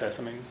manage access?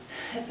 I mean,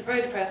 it's a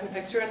very depressing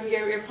picture, and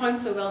your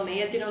point's so well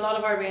made. You know, a lot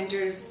of our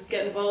rangers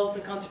get involved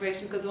in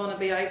conservation because they want to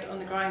be out on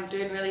the ground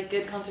doing really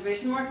good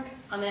conservation work,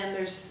 and then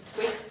there's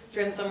weeks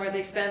during the summer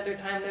they spend their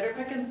time litter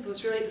picking, so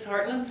it's really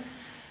disheartening.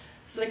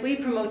 So like we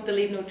promote the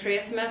Leave No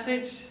Trace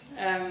message.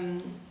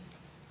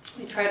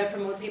 We try to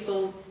promote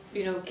people,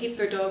 you know, keep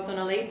their dogs on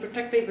a lead,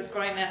 particularly with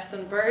ground nests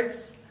and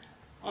birds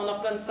on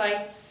upland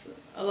sites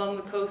along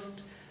the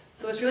coast.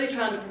 So it's really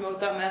trying to promote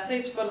that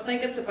message, but I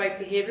think it's about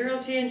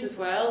behavioural change as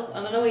well.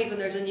 And I know even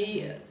there's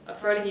a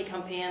fairly new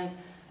campaign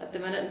at the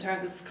minute in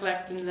terms of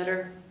collecting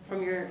litter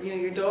from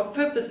your dog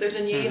poop. There's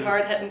a new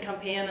hard-hitting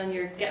campaign, and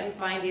you're getting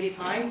fined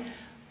 £80.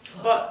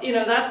 But you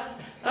know that's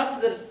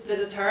the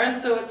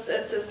deterrent. So it's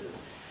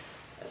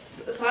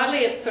sadly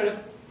it's sort of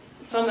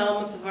some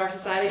elements of our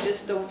society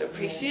just don't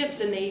appreciate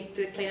the need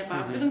to clean up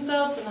after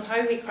themselves, and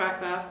how we crack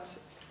that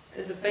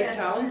is a big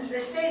challenge. They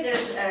say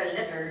there's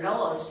litter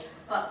laws,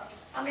 but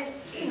I mean,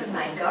 even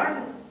my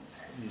garden,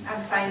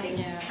 I'm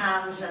finding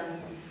cans and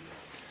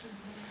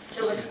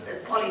those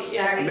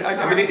polystyrene.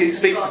 I mean, it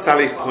speaks to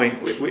Sally's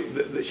point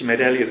that she made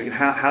earlier.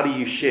 How do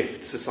you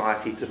shift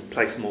society to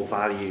place more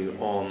value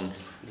on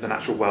the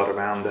natural world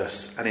around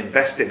us and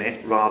invest in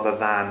it rather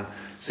than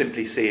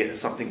simply see it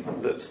as something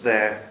that's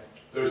there?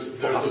 There's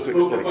a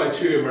book by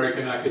two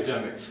American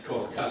academics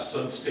called Cass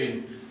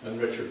Sunstein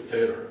and Richard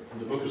Taylor, and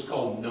the book is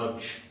called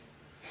Nudge.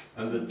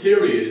 And the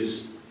theory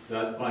is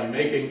that by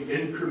making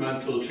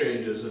incremental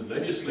changes in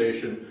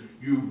legislation,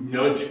 you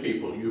nudge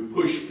people, you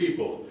push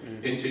people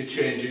into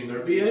changing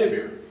their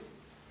behaviour.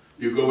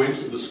 You go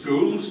into the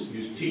schools,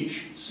 you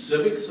teach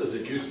civics, as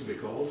it used to be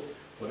called,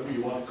 whatever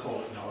you want to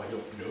call it now, I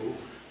don't know,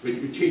 but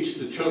you teach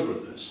the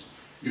children this.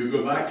 You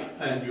go back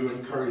and you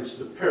encourage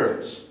the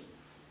parents.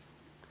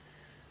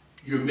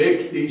 You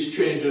make these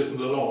changes in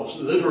the laws.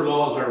 Litter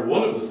laws are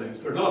one of the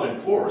things. They're not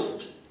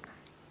enforced,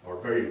 or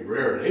very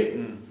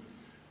rarely,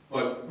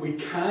 but we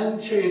can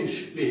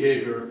change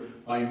behaviour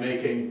by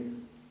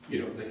making,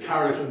 you know, the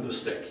carrot and the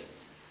stick.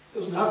 It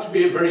doesn't have to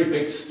be a very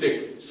big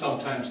stick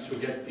sometimes to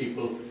get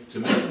people to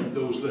make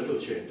those little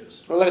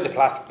changes. Well, look at the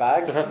plastic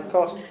bags. Does that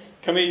cost?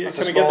 Can we get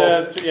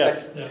the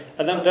yes? Yeah.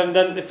 And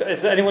then if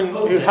is there anyone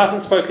who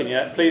hasn't spoken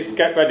yet, please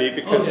get ready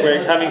because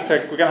we're going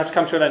to have to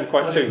come to an end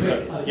quite soon.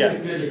 So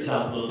yes. A good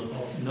example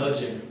of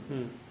nudging.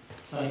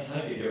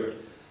 Thank you, Gilbert.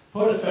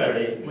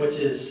 Portaferry, which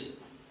is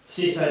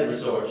seaside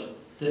resort,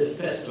 did a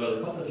festival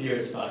a couple of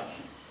years back,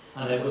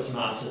 and it was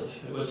massive.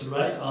 It was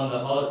right on the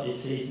holiday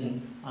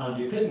season, and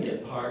you couldn't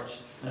get parked,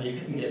 and you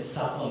couldn't get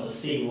sat on the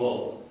sea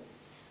wall,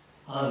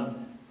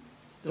 and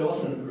there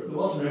wasn't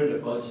room to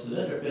budge. The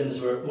litter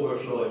bins were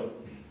overflowing.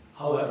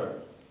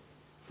 However,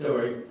 there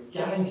were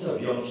gangs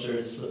of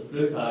youngsters with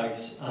blue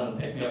bags and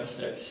pick-me-up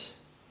sticks,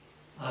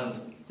 and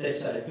they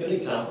set a good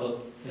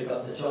example. They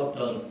got the job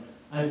done.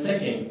 I'm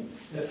thinking,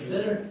 if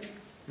litter,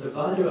 the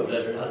value of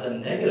litter has a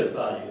negative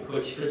value,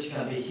 which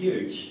can be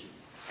huge,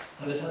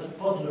 and it has a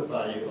positive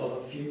value of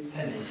a few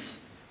pennies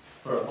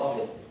for a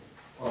bottle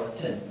or a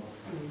tin.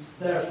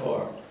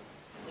 Therefore,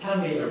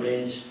 can we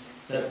arrange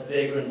that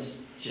vagrants,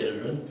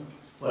 children,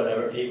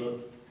 whatever people,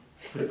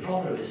 could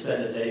properly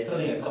spend a day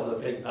filling a couple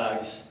of big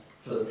bags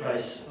for the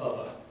price of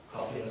a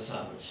coffee and a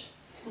sandwich?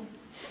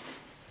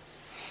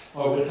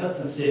 Or with health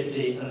and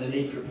safety and the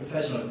need for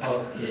professional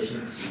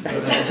qualifications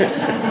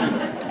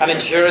and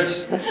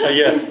insurance?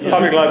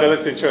 Public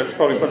liability insurance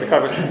probably put the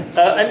coverage.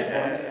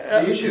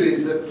 The issue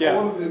is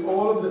that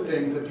all of the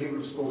things that people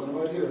have spoken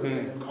about here have a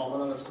thing in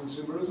common, and it's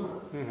consumerism.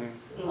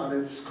 And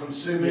it's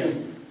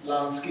consuming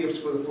landscapes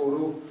for the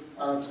photo,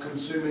 and it's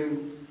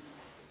consuming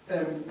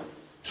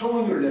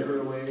throwing your litter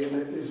away,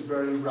 and it is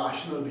very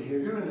rational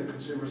behaviour in a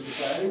consumer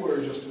society where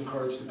you're just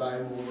encouraged to buy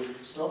more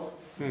stuff.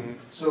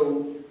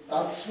 So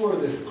that's where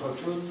the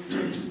cultural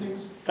changes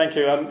things. Thank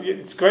you.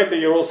 It's great that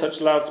you're all such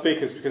loud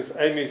speakers because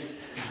Amy's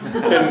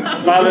been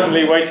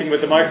valiantly waiting with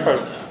the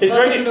microphone. Is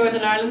there any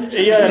Northern Ireland?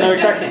 Yeah, no,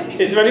 exactly.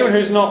 Is there anyone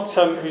who's not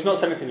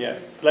said anything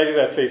yet? Lady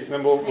there, please, and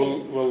then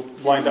we'll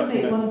wind up. I just want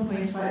to make one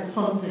point about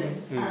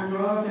funding, and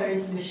there are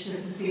various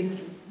initiatives. There's been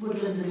the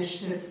Woodland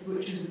Initiative,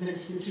 which was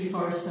administered through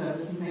Forest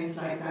Service and things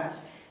like that.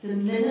 The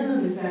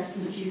minimum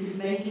investment you could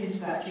make into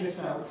that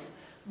yourself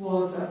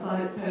was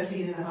about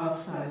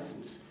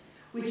 13,500,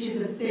 which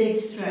is a big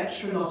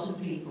stretch for a lot of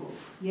people.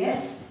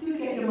 Yes, you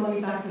get your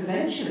money back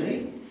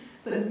eventually,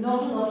 but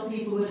not a lot of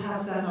people would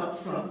have that up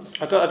front.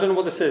 I don't know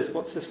what this is.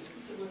 What's this?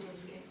 It's a woodland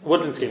scheme.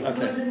 Woodland scheme, okay.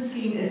 Woodland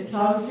scheme is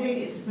planting.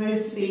 It's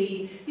supposed to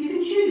be, you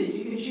can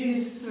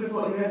choose sort of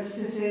what your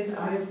emphasis is.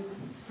 I,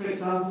 for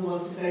example,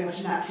 want very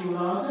much natural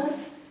larder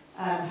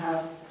and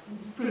have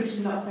fruit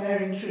and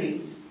nut-bearing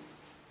trees.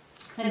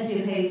 Plenty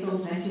of hazel,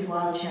 plenty of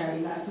wild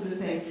cherry, that sort of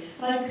thing.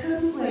 But I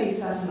couldn't raise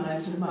that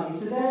amount of money,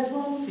 so there's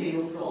one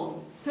field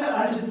gone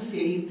out of the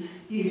scheme,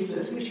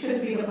 useless, which could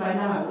have been by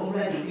now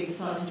already being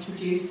started to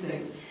produce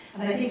things.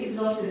 And I think it's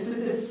not this,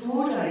 with the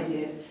sward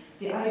idea,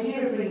 the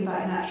idea of bringing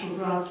back natural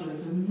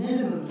grasslands, a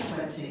minimum of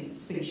 20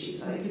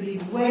 species, and it could be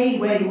way,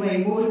 way, way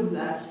more than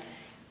that.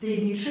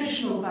 The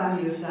nutritional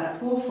value of that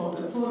for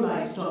fodder, for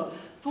livestock,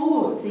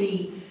 for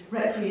the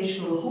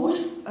recreational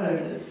horse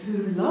owners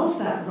who love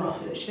that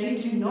roughage. They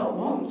do not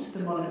want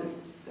the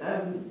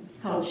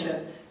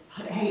monoculture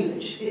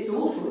haylage. It's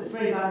awful, it's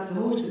very bad for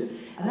horses,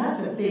 and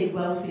that's a big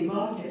wealthy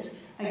market.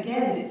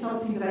 again, it's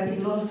something that I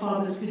think a lot of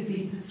farmers could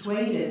be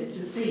persuaded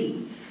to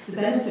see the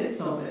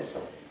benefits of it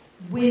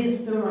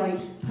with the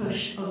right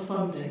push of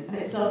funding. And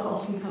it does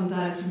often come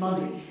down to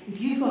money. If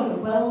you've got a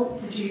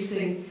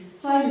well-producing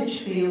silage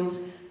field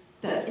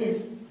that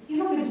is,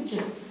 you're not going to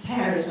just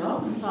tear it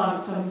up and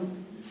plant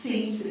some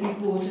seeds that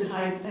you've bought at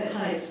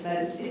high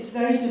expense. It's a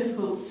very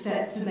difficult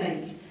step to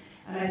make.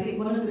 And I think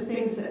one of the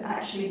things that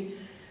actually,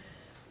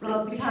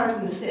 rather the carrot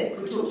and the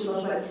stick, we talked a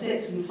lot about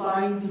sticks and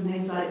fines and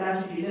things like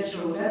that if you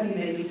litter or whatever you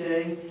may be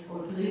doing, or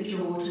pollute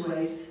your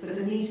waterways, but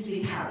there needs to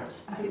be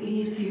carrots. I think we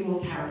need a few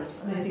more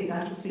carrots, and I think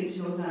that will speak to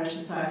Northern Irish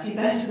society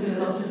better than a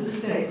lot of the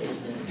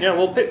sticks. Yeah,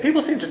 well,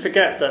 people seem to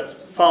forget that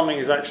farming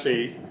is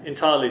actually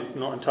entirely,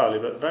 not entirely,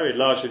 but very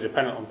largely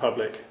dependent on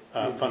public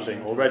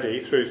funding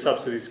already through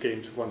subsidy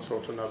schemes of one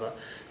sort or another.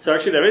 So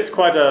actually there is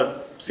quite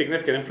a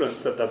significant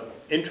influence that the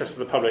interest of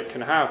the public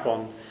can have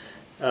on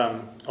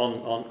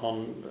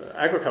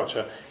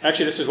agriculture.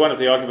 Actually, this is one of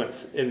the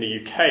arguments in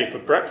the UK for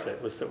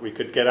Brexit, was that we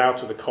could get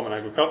out of the common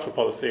agricultural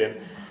policy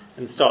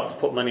and start to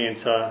put money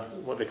into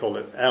what they call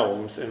it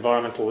ELMS,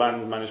 environmental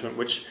land management,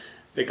 which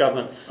the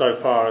government so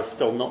far has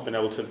still not been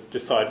able to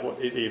decide what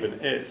it even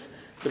is.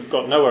 So we've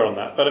got nowhere on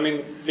that. But I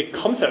mean, the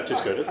concept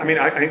is good, isn't it?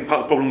 I think part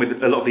of the problem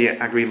with a lot of the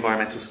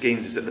agri-environmental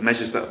schemes is that the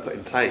measures that are put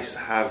in place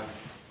have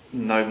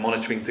no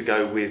monitoring to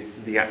go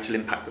with the actual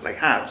impact that they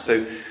have.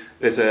 So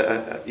there's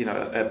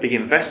a big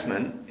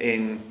investment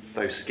in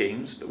those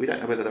schemes, but we don't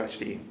know whether they're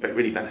actually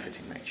really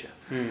benefiting nature.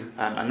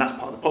 And that's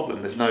part of the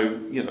problem. There's no,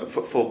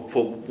 for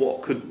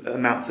what could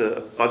amount to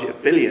a budget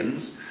of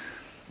billions,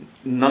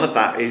 none of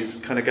that is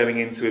kind of going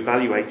into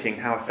evaluating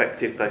how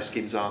effective those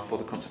schemes are for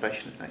the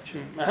conservation of nature.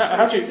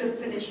 How do you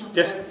finish on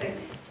yes.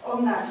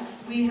 On that,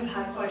 we have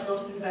had quite a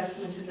lot of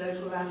investment in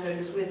local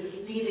landowners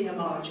with leaving a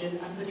margin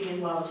and putting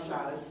in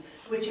wildflowers,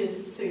 which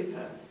is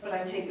super. But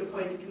I take your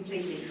point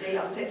completely. They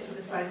are fit for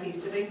the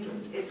southeast of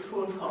England. It's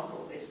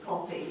corncockle, it's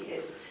poppy,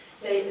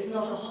 it's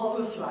not a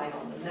hoverfly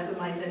on them, never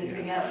mind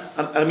anything else.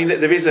 I mean,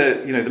 there is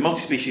the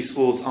multi-species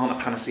swards aren't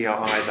a panacea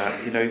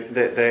either.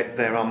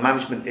 There are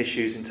management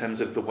issues in terms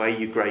of the way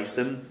you graze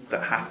them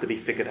that have to be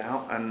figured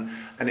out, and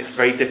it's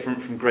very different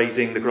from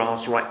grazing the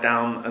grass right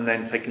down and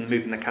then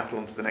moving the cattle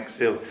onto the next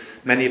field.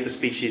 Many of the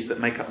species that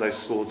make up those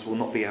swards will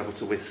not be able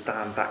to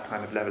withstand that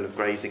kind of level of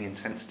grazing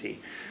intensity.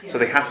 Yeah. So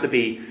they have to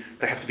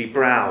be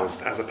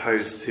browsed as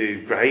opposed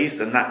to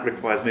grazed, and that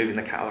requires moving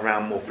the cattle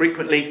around more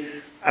frequently,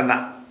 and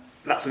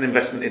that's an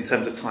investment in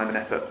terms of time and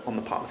effort on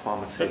the part of the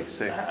farmer too.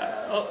 So,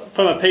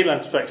 from a peatland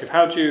perspective,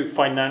 how do you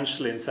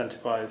financially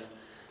incentivise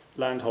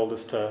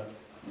landholders to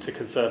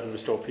conserve and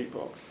restore peat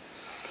bog?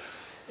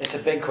 It's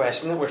a big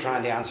question that we're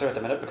trying to answer at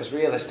the minute, because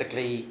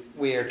realistically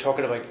we're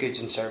talking about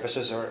goods and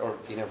services, or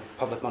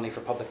public money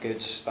for public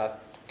goods, that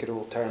good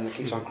old term that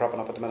keeps on cropping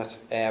up at the minute.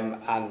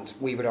 And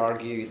we would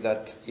argue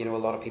that a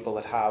lot of people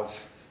that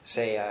have,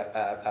 say,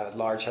 a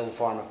large hill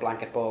farm of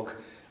blanket bog,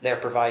 they're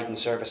providing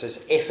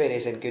services, if it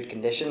is in good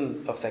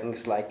condition, of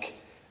things like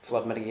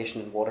flood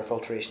mitigation and water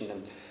filtration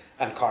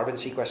and carbon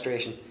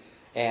sequestration.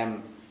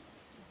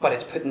 But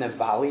it's putting a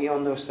value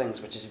on those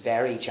things, which is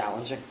very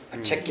challenging,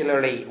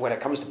 particularly when it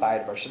comes to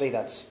biodiversity.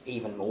 That's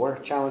even more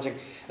challenging.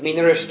 I mean,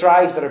 there are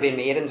strides that are being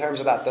made in terms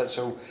of that.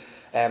 So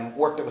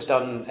work that was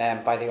done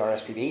by the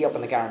RSPB up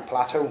in the Garran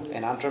Plateau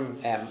in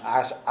Antrim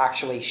has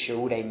actually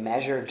showed a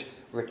measured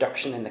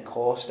reduction in the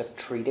cost of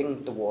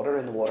treating the water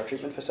in the water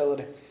treatment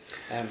facility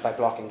by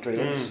blocking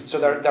drains. So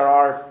there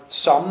are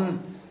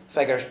some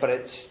figures, but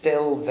it's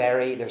still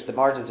there's the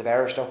margins of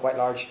error still quite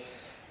large.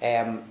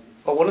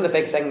 But one of the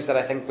big things that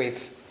I think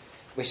we've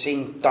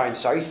seen down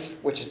south,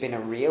 which has been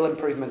a real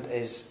improvement,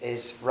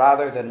 is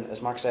rather than,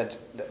 as Mark said,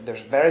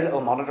 there's very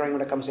little monitoring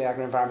when it comes to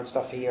agri-environment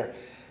stuff here,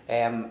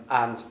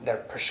 and they're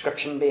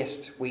prescription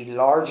based. We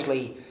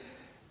largely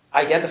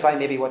identify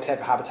maybe what type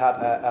of habitat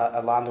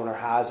a landowner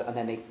has, and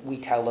then we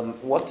tell them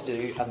what to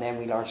do, and then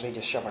we largely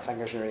just shove our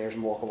fingers in our ears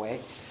and walk away.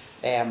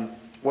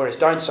 Whereas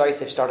down south,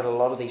 they've started a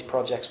lot of these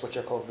projects which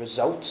are called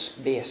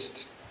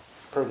results-based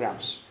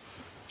programs,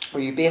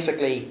 where you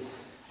basically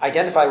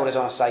identify what is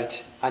on a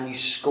site and you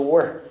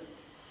score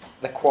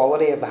the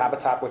quality of the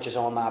habitat which is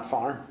on that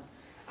farm.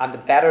 And the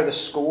better the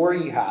score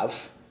you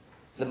have,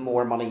 the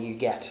more money you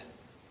get.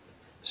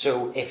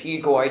 So if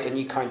you go out and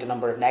you count a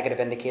number of negative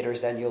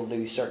indicators, then you'll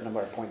lose a certain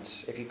number of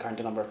points. If you count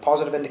a number of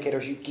positive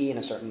indicators, you gain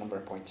a certain number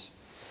of points.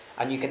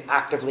 And you can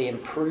actively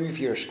improve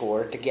your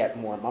score to get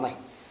more money.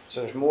 So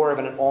there's more of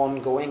an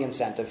ongoing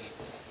incentive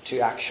to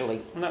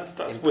actually... And that's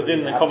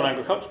within the Common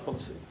Agricultural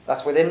Policy.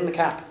 That's within the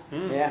CAP,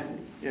 yeah.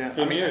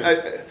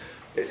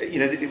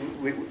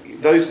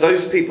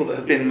 Those people that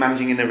have been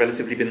managing in a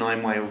relatively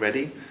benign way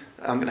already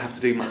aren't going to have to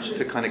do much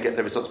to kind of get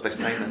their results-based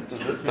payments.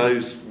 But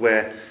those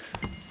where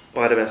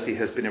biodiversity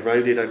has been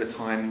eroded over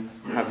time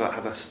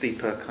have a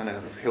steeper kind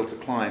of hill to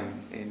climb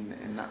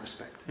in that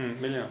respect.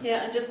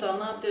 Yeah, and just on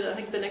that, I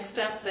think the next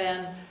step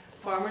then,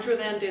 farmers were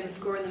then doing the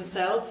scoring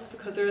themselves,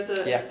 because there is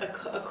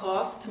a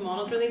cost to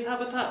monitor these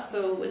habitats.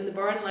 So in the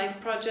Burn Life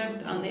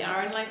project and the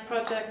Iron Life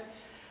project,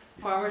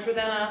 farmers were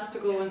then asked to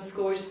go and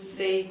score just to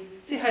see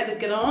how they'd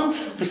get on.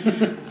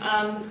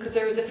 Because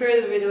there was a fear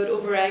that maybe they would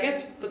over-egg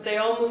it, but they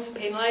almost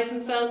penalised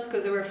themselves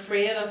because they were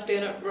afraid of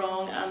doing it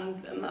wrong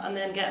and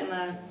then getting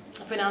a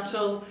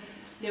financial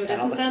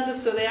disincentive.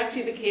 So they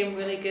actually became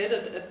really good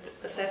at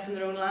assessing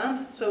their own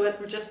land. So it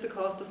reduced the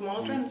cost of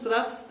monitoring. So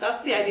that's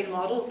the ideal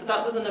model, but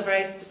that was in a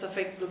very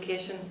specific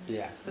location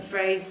with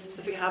very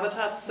specific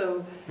habitats.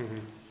 So,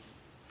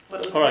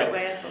 but it was a great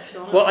way of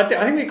showing it. Well, I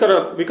think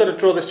we've got to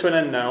draw this to an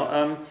end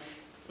now.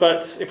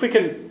 But if we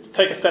can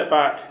take a step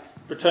back,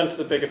 return to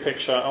the bigger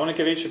picture, I want to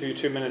give each of you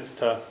 2 minutes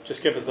to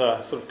just give us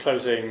a sort of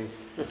closing,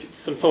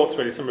 some thoughts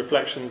really, some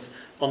reflections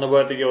on the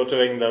work that you're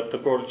doing, the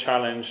broader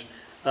challenge,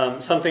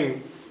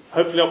 something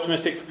hopefully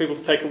optimistic for people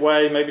to take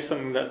away, maybe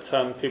something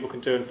that people can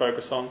do and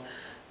focus on.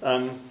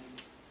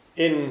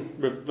 In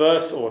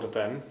reverse order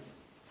then,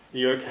 are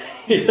you okay?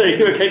 Are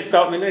you okay to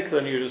start, Melina?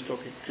 Because I knew you were just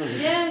talking.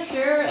 Yeah,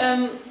 sure.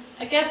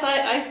 I guess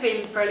I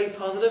feel fairly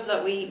positive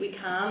that we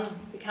can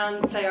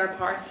play our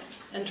part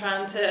in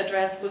trying to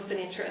address both the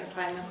nature and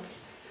climate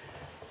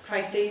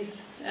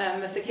crises.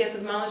 It's a case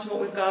of managing what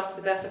we've got to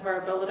the best of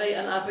our ability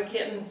and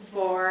advocating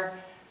for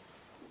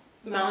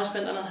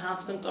management and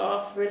enhancement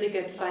of really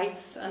good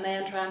sites, and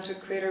then trying to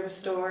create or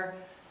restore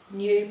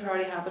new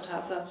priority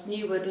habitats. That's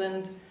new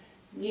woodland,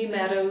 new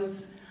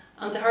meadows,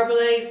 and the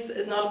Herbalaise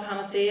is not a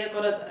panacea,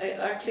 but it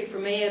actually for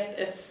me it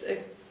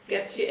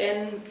gets you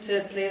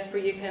into a place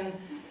where you can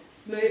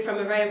move from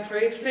a very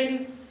improved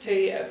field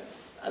to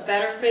a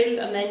better field,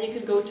 and then you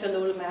can go to a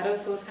lowland meadow.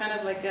 So it's kind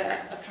of like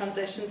a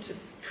transition to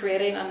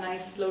creating a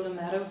nice lowland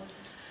meadow.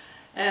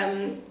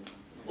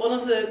 One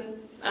of the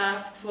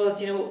asks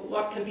was,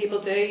 what can people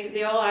do?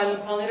 The All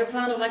Ireland Pollinator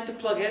Plan, I'd like to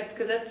plug it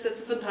because it's a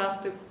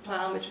fantastic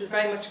plan, which was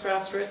very much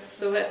grassroots.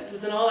 So it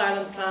was an All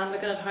Ireland plan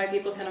looking at how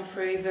people can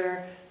improve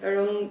their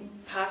own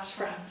patch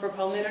for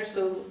pollinators.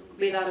 So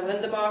be that a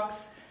window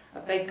box, a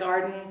big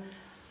garden,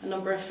 a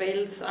number of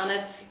fields, and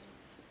it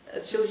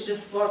shows you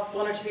just what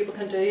one or two people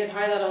can do and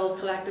how that all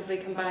collectively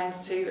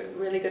combines to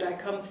really good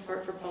outcomes for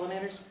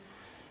pollinators.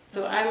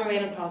 So I'm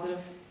remaining positive.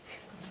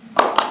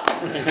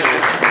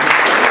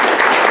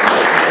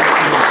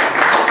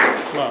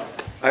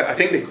 I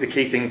think the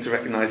key thing to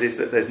recognise is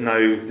that there's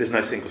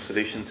no single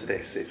solution to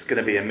this. It's going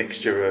to be a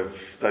mixture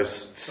of those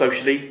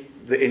socially,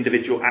 the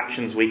individual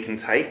actions we can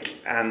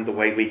take, and the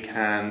way we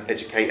can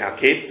educate our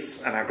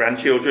kids and our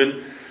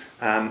grandchildren.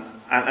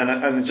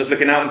 And just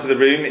looking out into the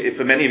room,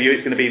 for many of you,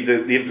 it's going to be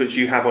the influence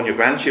you have on your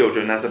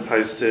grandchildren as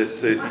opposed to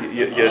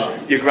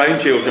your grown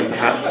children,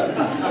 perhaps.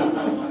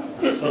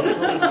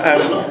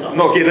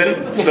 Not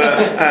given,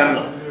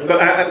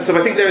 but so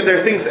I think there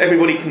are things that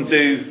everybody can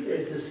do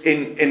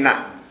in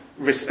that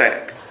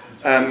respect.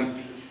 But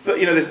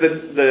there's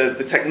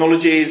the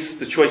technologies,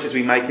 the choices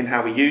we make in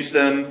how we use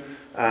them.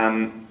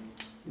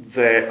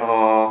 There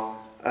are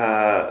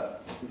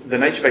the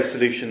nature-based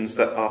solutions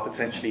that are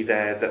potentially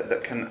there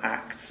that can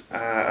act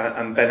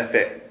and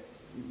benefit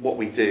what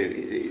we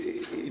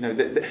do.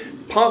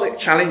 Part of the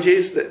challenge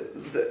is that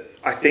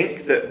I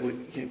think that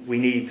we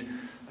need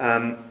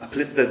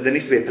there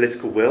needs to be a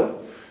political will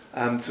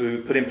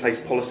to put in place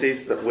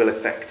policies that will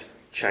affect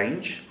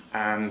change.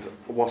 And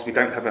whilst we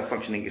don't have a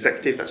functioning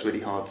executive, that's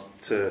really hard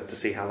to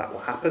see how that will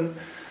happen.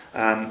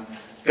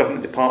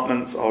 Government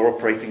departments are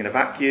operating in a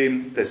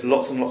vacuum. There's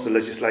lots and lots of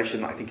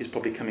legislation that I think is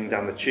probably coming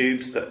down the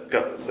tubes that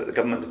the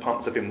government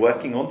departments have been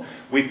working on.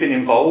 We've been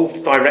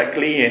involved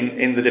directly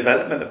in the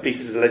development of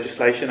pieces of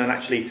legislation, and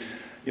actually,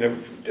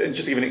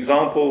 just to give an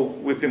example,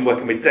 we've been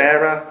working with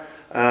DARA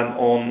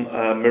on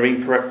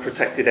marine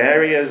protected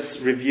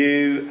areas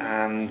review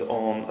and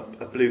on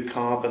a blue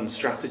carbon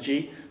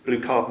strategy. Blue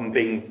carbon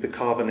being the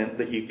carbon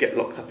that you get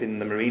locked up in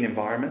the marine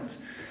environment.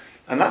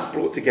 And that's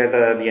brought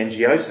together the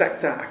NGO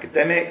sector,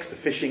 academics, the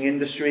fishing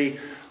industry,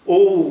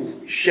 all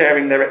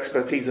sharing their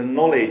expertise and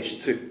knowledge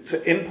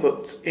to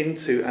input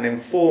into and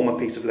inform a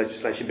piece of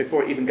legislation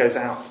before it even goes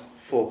out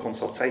for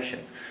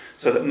consultation.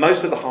 So that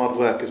most of the hard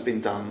work has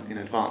been done in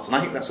advance. And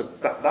I think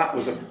that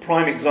was a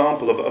prime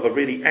example of a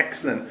really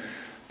excellent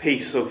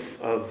piece of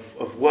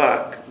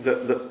work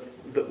that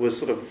was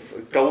sort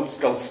of gold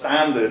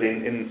standard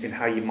in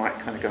how you might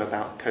kind of go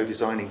about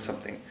co-designing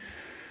something.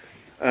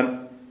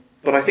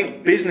 But I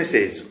think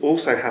businesses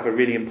also have a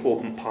really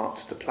important part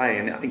to play,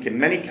 and I think in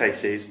many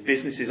cases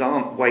businesses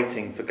aren't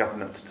waiting for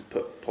government to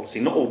put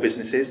policy. Not all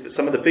businesses, but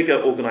some of the bigger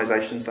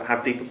organisations that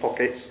have deeper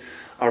pockets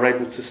are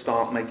able to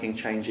start making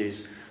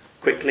changes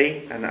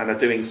quickly and are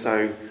doing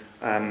so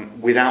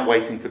without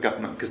waiting for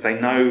government, because they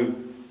know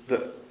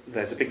that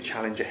there's a big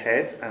challenge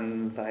ahead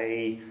and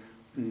they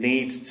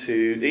need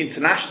to.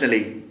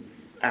 Internationally,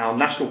 our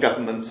national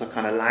governments are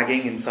kind of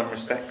lagging in some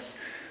respects.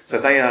 So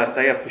they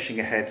are pushing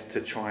ahead to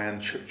try and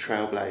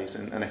trailblaze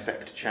and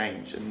effect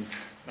change, and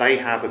they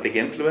have a big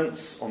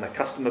influence on their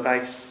customer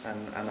base,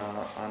 and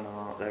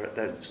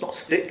it's not a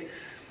stick,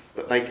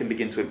 but they can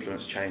begin to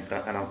influence change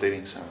and are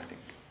doing so, I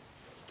think.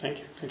 Thank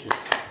you.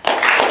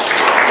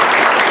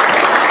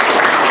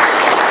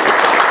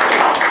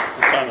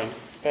 Simon.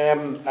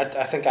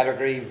 I think I'd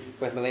agree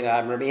with Melina.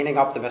 I'm remaining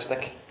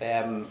optimistic,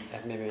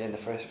 maybe in the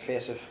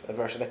face of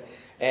adversity.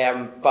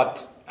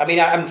 But I mean,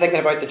 I'm thinking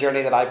about the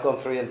journey that I've gone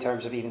through in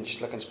terms of even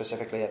just looking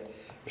specifically at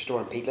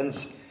restoring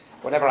peatlands.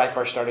 Whenever I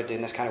first started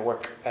doing this kind of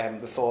work,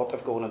 the thought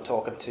of going and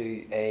talking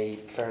to a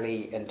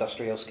fairly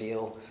industrial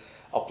scale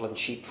upland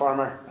sheep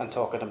farmer and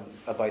talking to them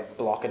about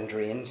blocking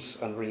drains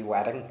and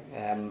re-wetting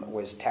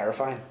was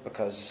terrifying,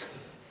 because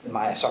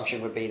my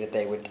assumption would be that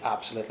they would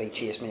absolutely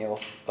chase me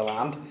off the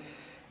land.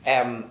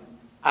 And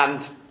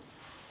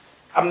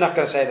I'm not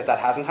going to say that that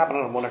hasn't happened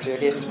on one or two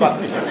occasions, but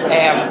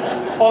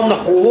on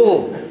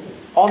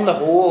the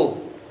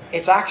whole,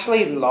 it's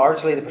actually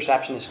largely the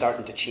perception is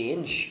starting to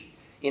change.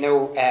 You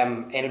know,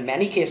 in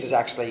many cases,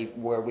 actually,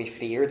 where we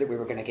feared that we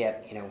were going to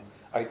get, you know,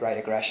 outright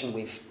aggression,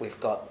 we've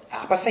got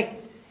apathy.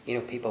 You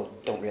know, people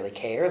don't really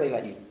care. They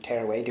let you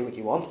tear away, do what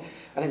you want.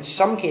 And in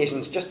some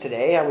occasions, just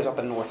today, I was up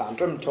in North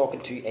Antrim talking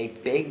to a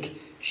big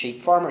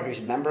sheep farmer who's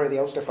a member of the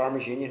Ulster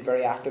Farmers Union,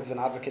 very active in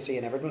advocacy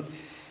and everything.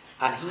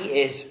 And he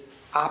is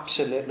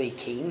absolutely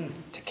keen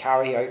to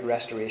carry out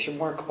restoration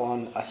work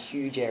on a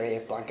huge area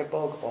of blanket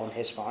bog on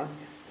his farm.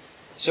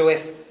 So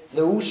if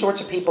those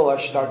sorts of people are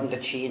starting to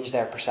change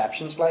their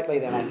perception slightly,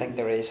 then I think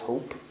there is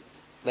hope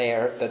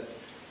there that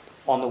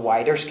on the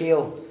wider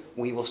scale,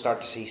 we will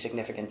start to see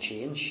significant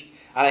change.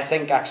 And I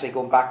think actually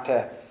going back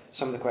to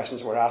some of the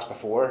questions that were asked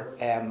before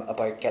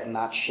about getting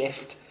that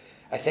shift,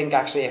 I think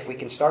actually if we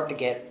can start to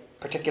get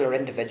particular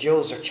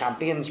individuals or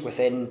champions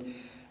within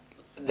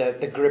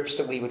the groups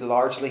that we would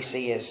largely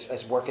see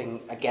as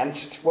working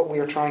against what we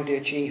are trying to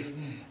achieve,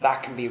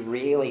 that can be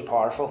really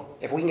powerful.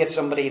 If we can get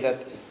somebody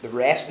that the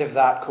rest of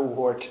that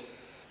cohort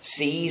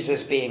sees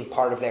as being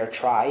part of their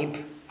tribe,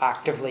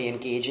 actively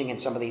engaging in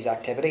some of these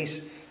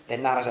activities,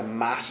 then that is a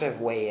massive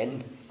way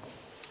in.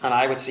 And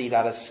I would see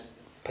that as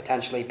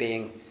potentially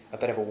being a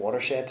bit of a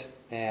watershed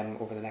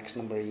over the next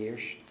number of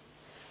years.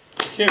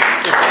 Thank you.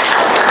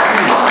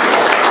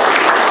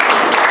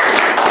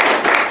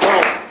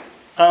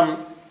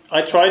 Well,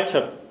 I tried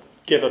to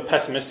give a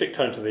pessimistic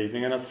tone to the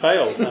evening and I've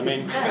failed. I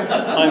mean,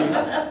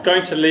 I'm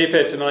going to leave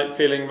here tonight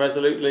feeling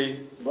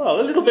resolutely,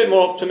 well, a little bit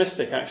more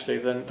optimistic actually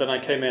than I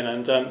came in,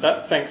 and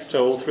that's thanks to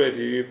all three of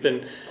you. You've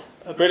been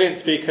brilliant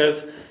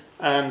speakers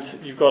and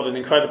you've got an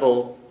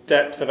incredible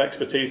depth of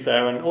expertise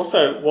there, and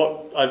also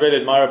what I really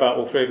admire about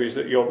all three of you is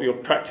that you're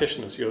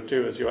practitioners, you're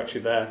doers, you're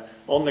actually there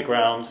on the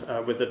ground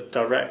with the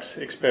direct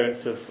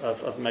experience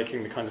of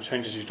making the kind of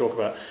changes you talk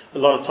about. A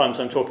lot of times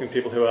I'm talking to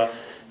people who are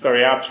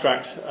very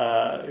abstract,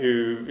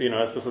 who, you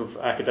know, at the sort of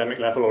academic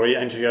level, or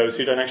NGOs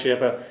who don't actually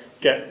ever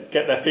get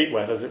their feet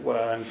wet, as it were,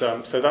 and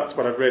so that's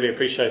what I've really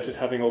appreciated,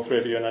 having all three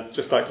of you, and I'd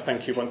just like to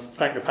thank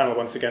the panel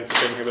once again for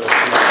being here with us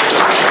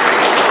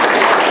tonight.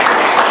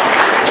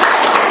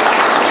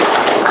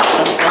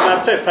 And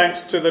that's it.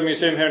 Thanks to the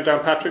museum here in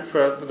Downpatrick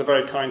for the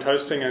very kind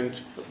hosting, and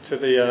to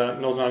the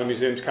Northern Ireland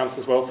Museums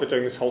Council as well for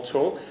doing this whole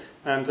tour.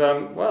 And,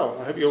 well,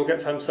 I hope you all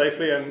get home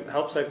safely and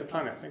help save the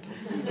planet. Thank you.